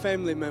extended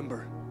family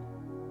member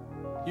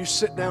you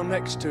sit down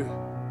next to.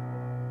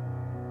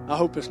 I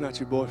hope it's not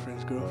your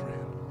boyfriend's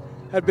girlfriend.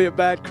 That'd be a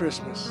bad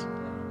Christmas.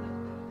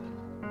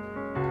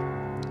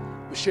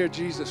 But share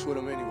Jesus with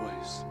them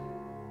anyways.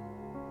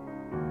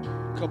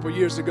 A couple of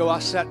years ago, I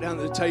sat down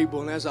at the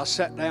table, and as I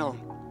sat down,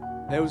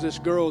 there was this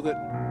girl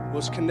that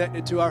was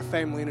connected to our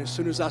family, and as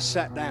soon as I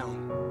sat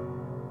down,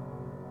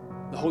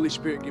 the Holy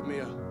Spirit gave me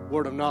a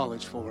word of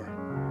knowledge for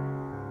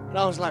her. And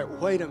I was like,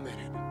 wait a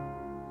minute.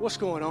 What's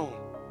going on?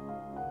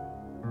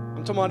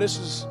 I'm talking about this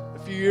was a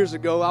few years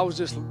ago.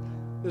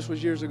 This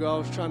was years ago. I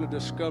was trying to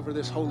discover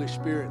this Holy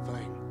Spirit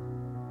thing.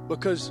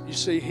 Because, you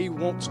see, He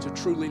wants to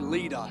truly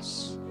lead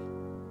us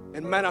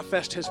and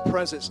manifest His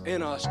presence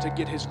in us to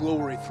get His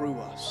glory through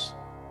us.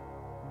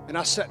 And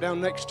I sat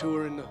down next to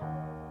her, and the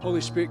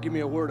Holy Spirit gave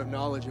me a word of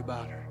knowledge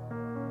about her.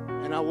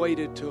 And I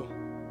waited till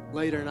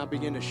later, and I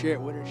began to share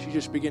it with her. She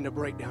just began to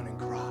break down and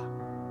cry.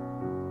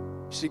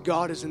 You see,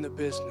 God is in the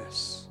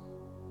business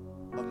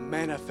of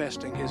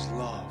manifesting His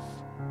love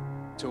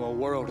to a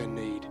world in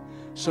need.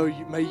 So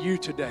may you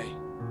today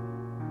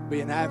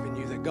be an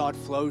avenue that God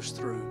flows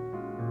through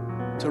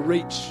to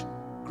reach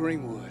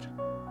Greenwood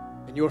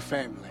and your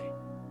family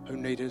who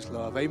need His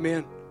love.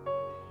 Amen.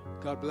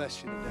 God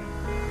bless you today.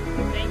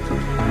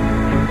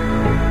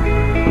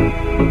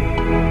 Thank you.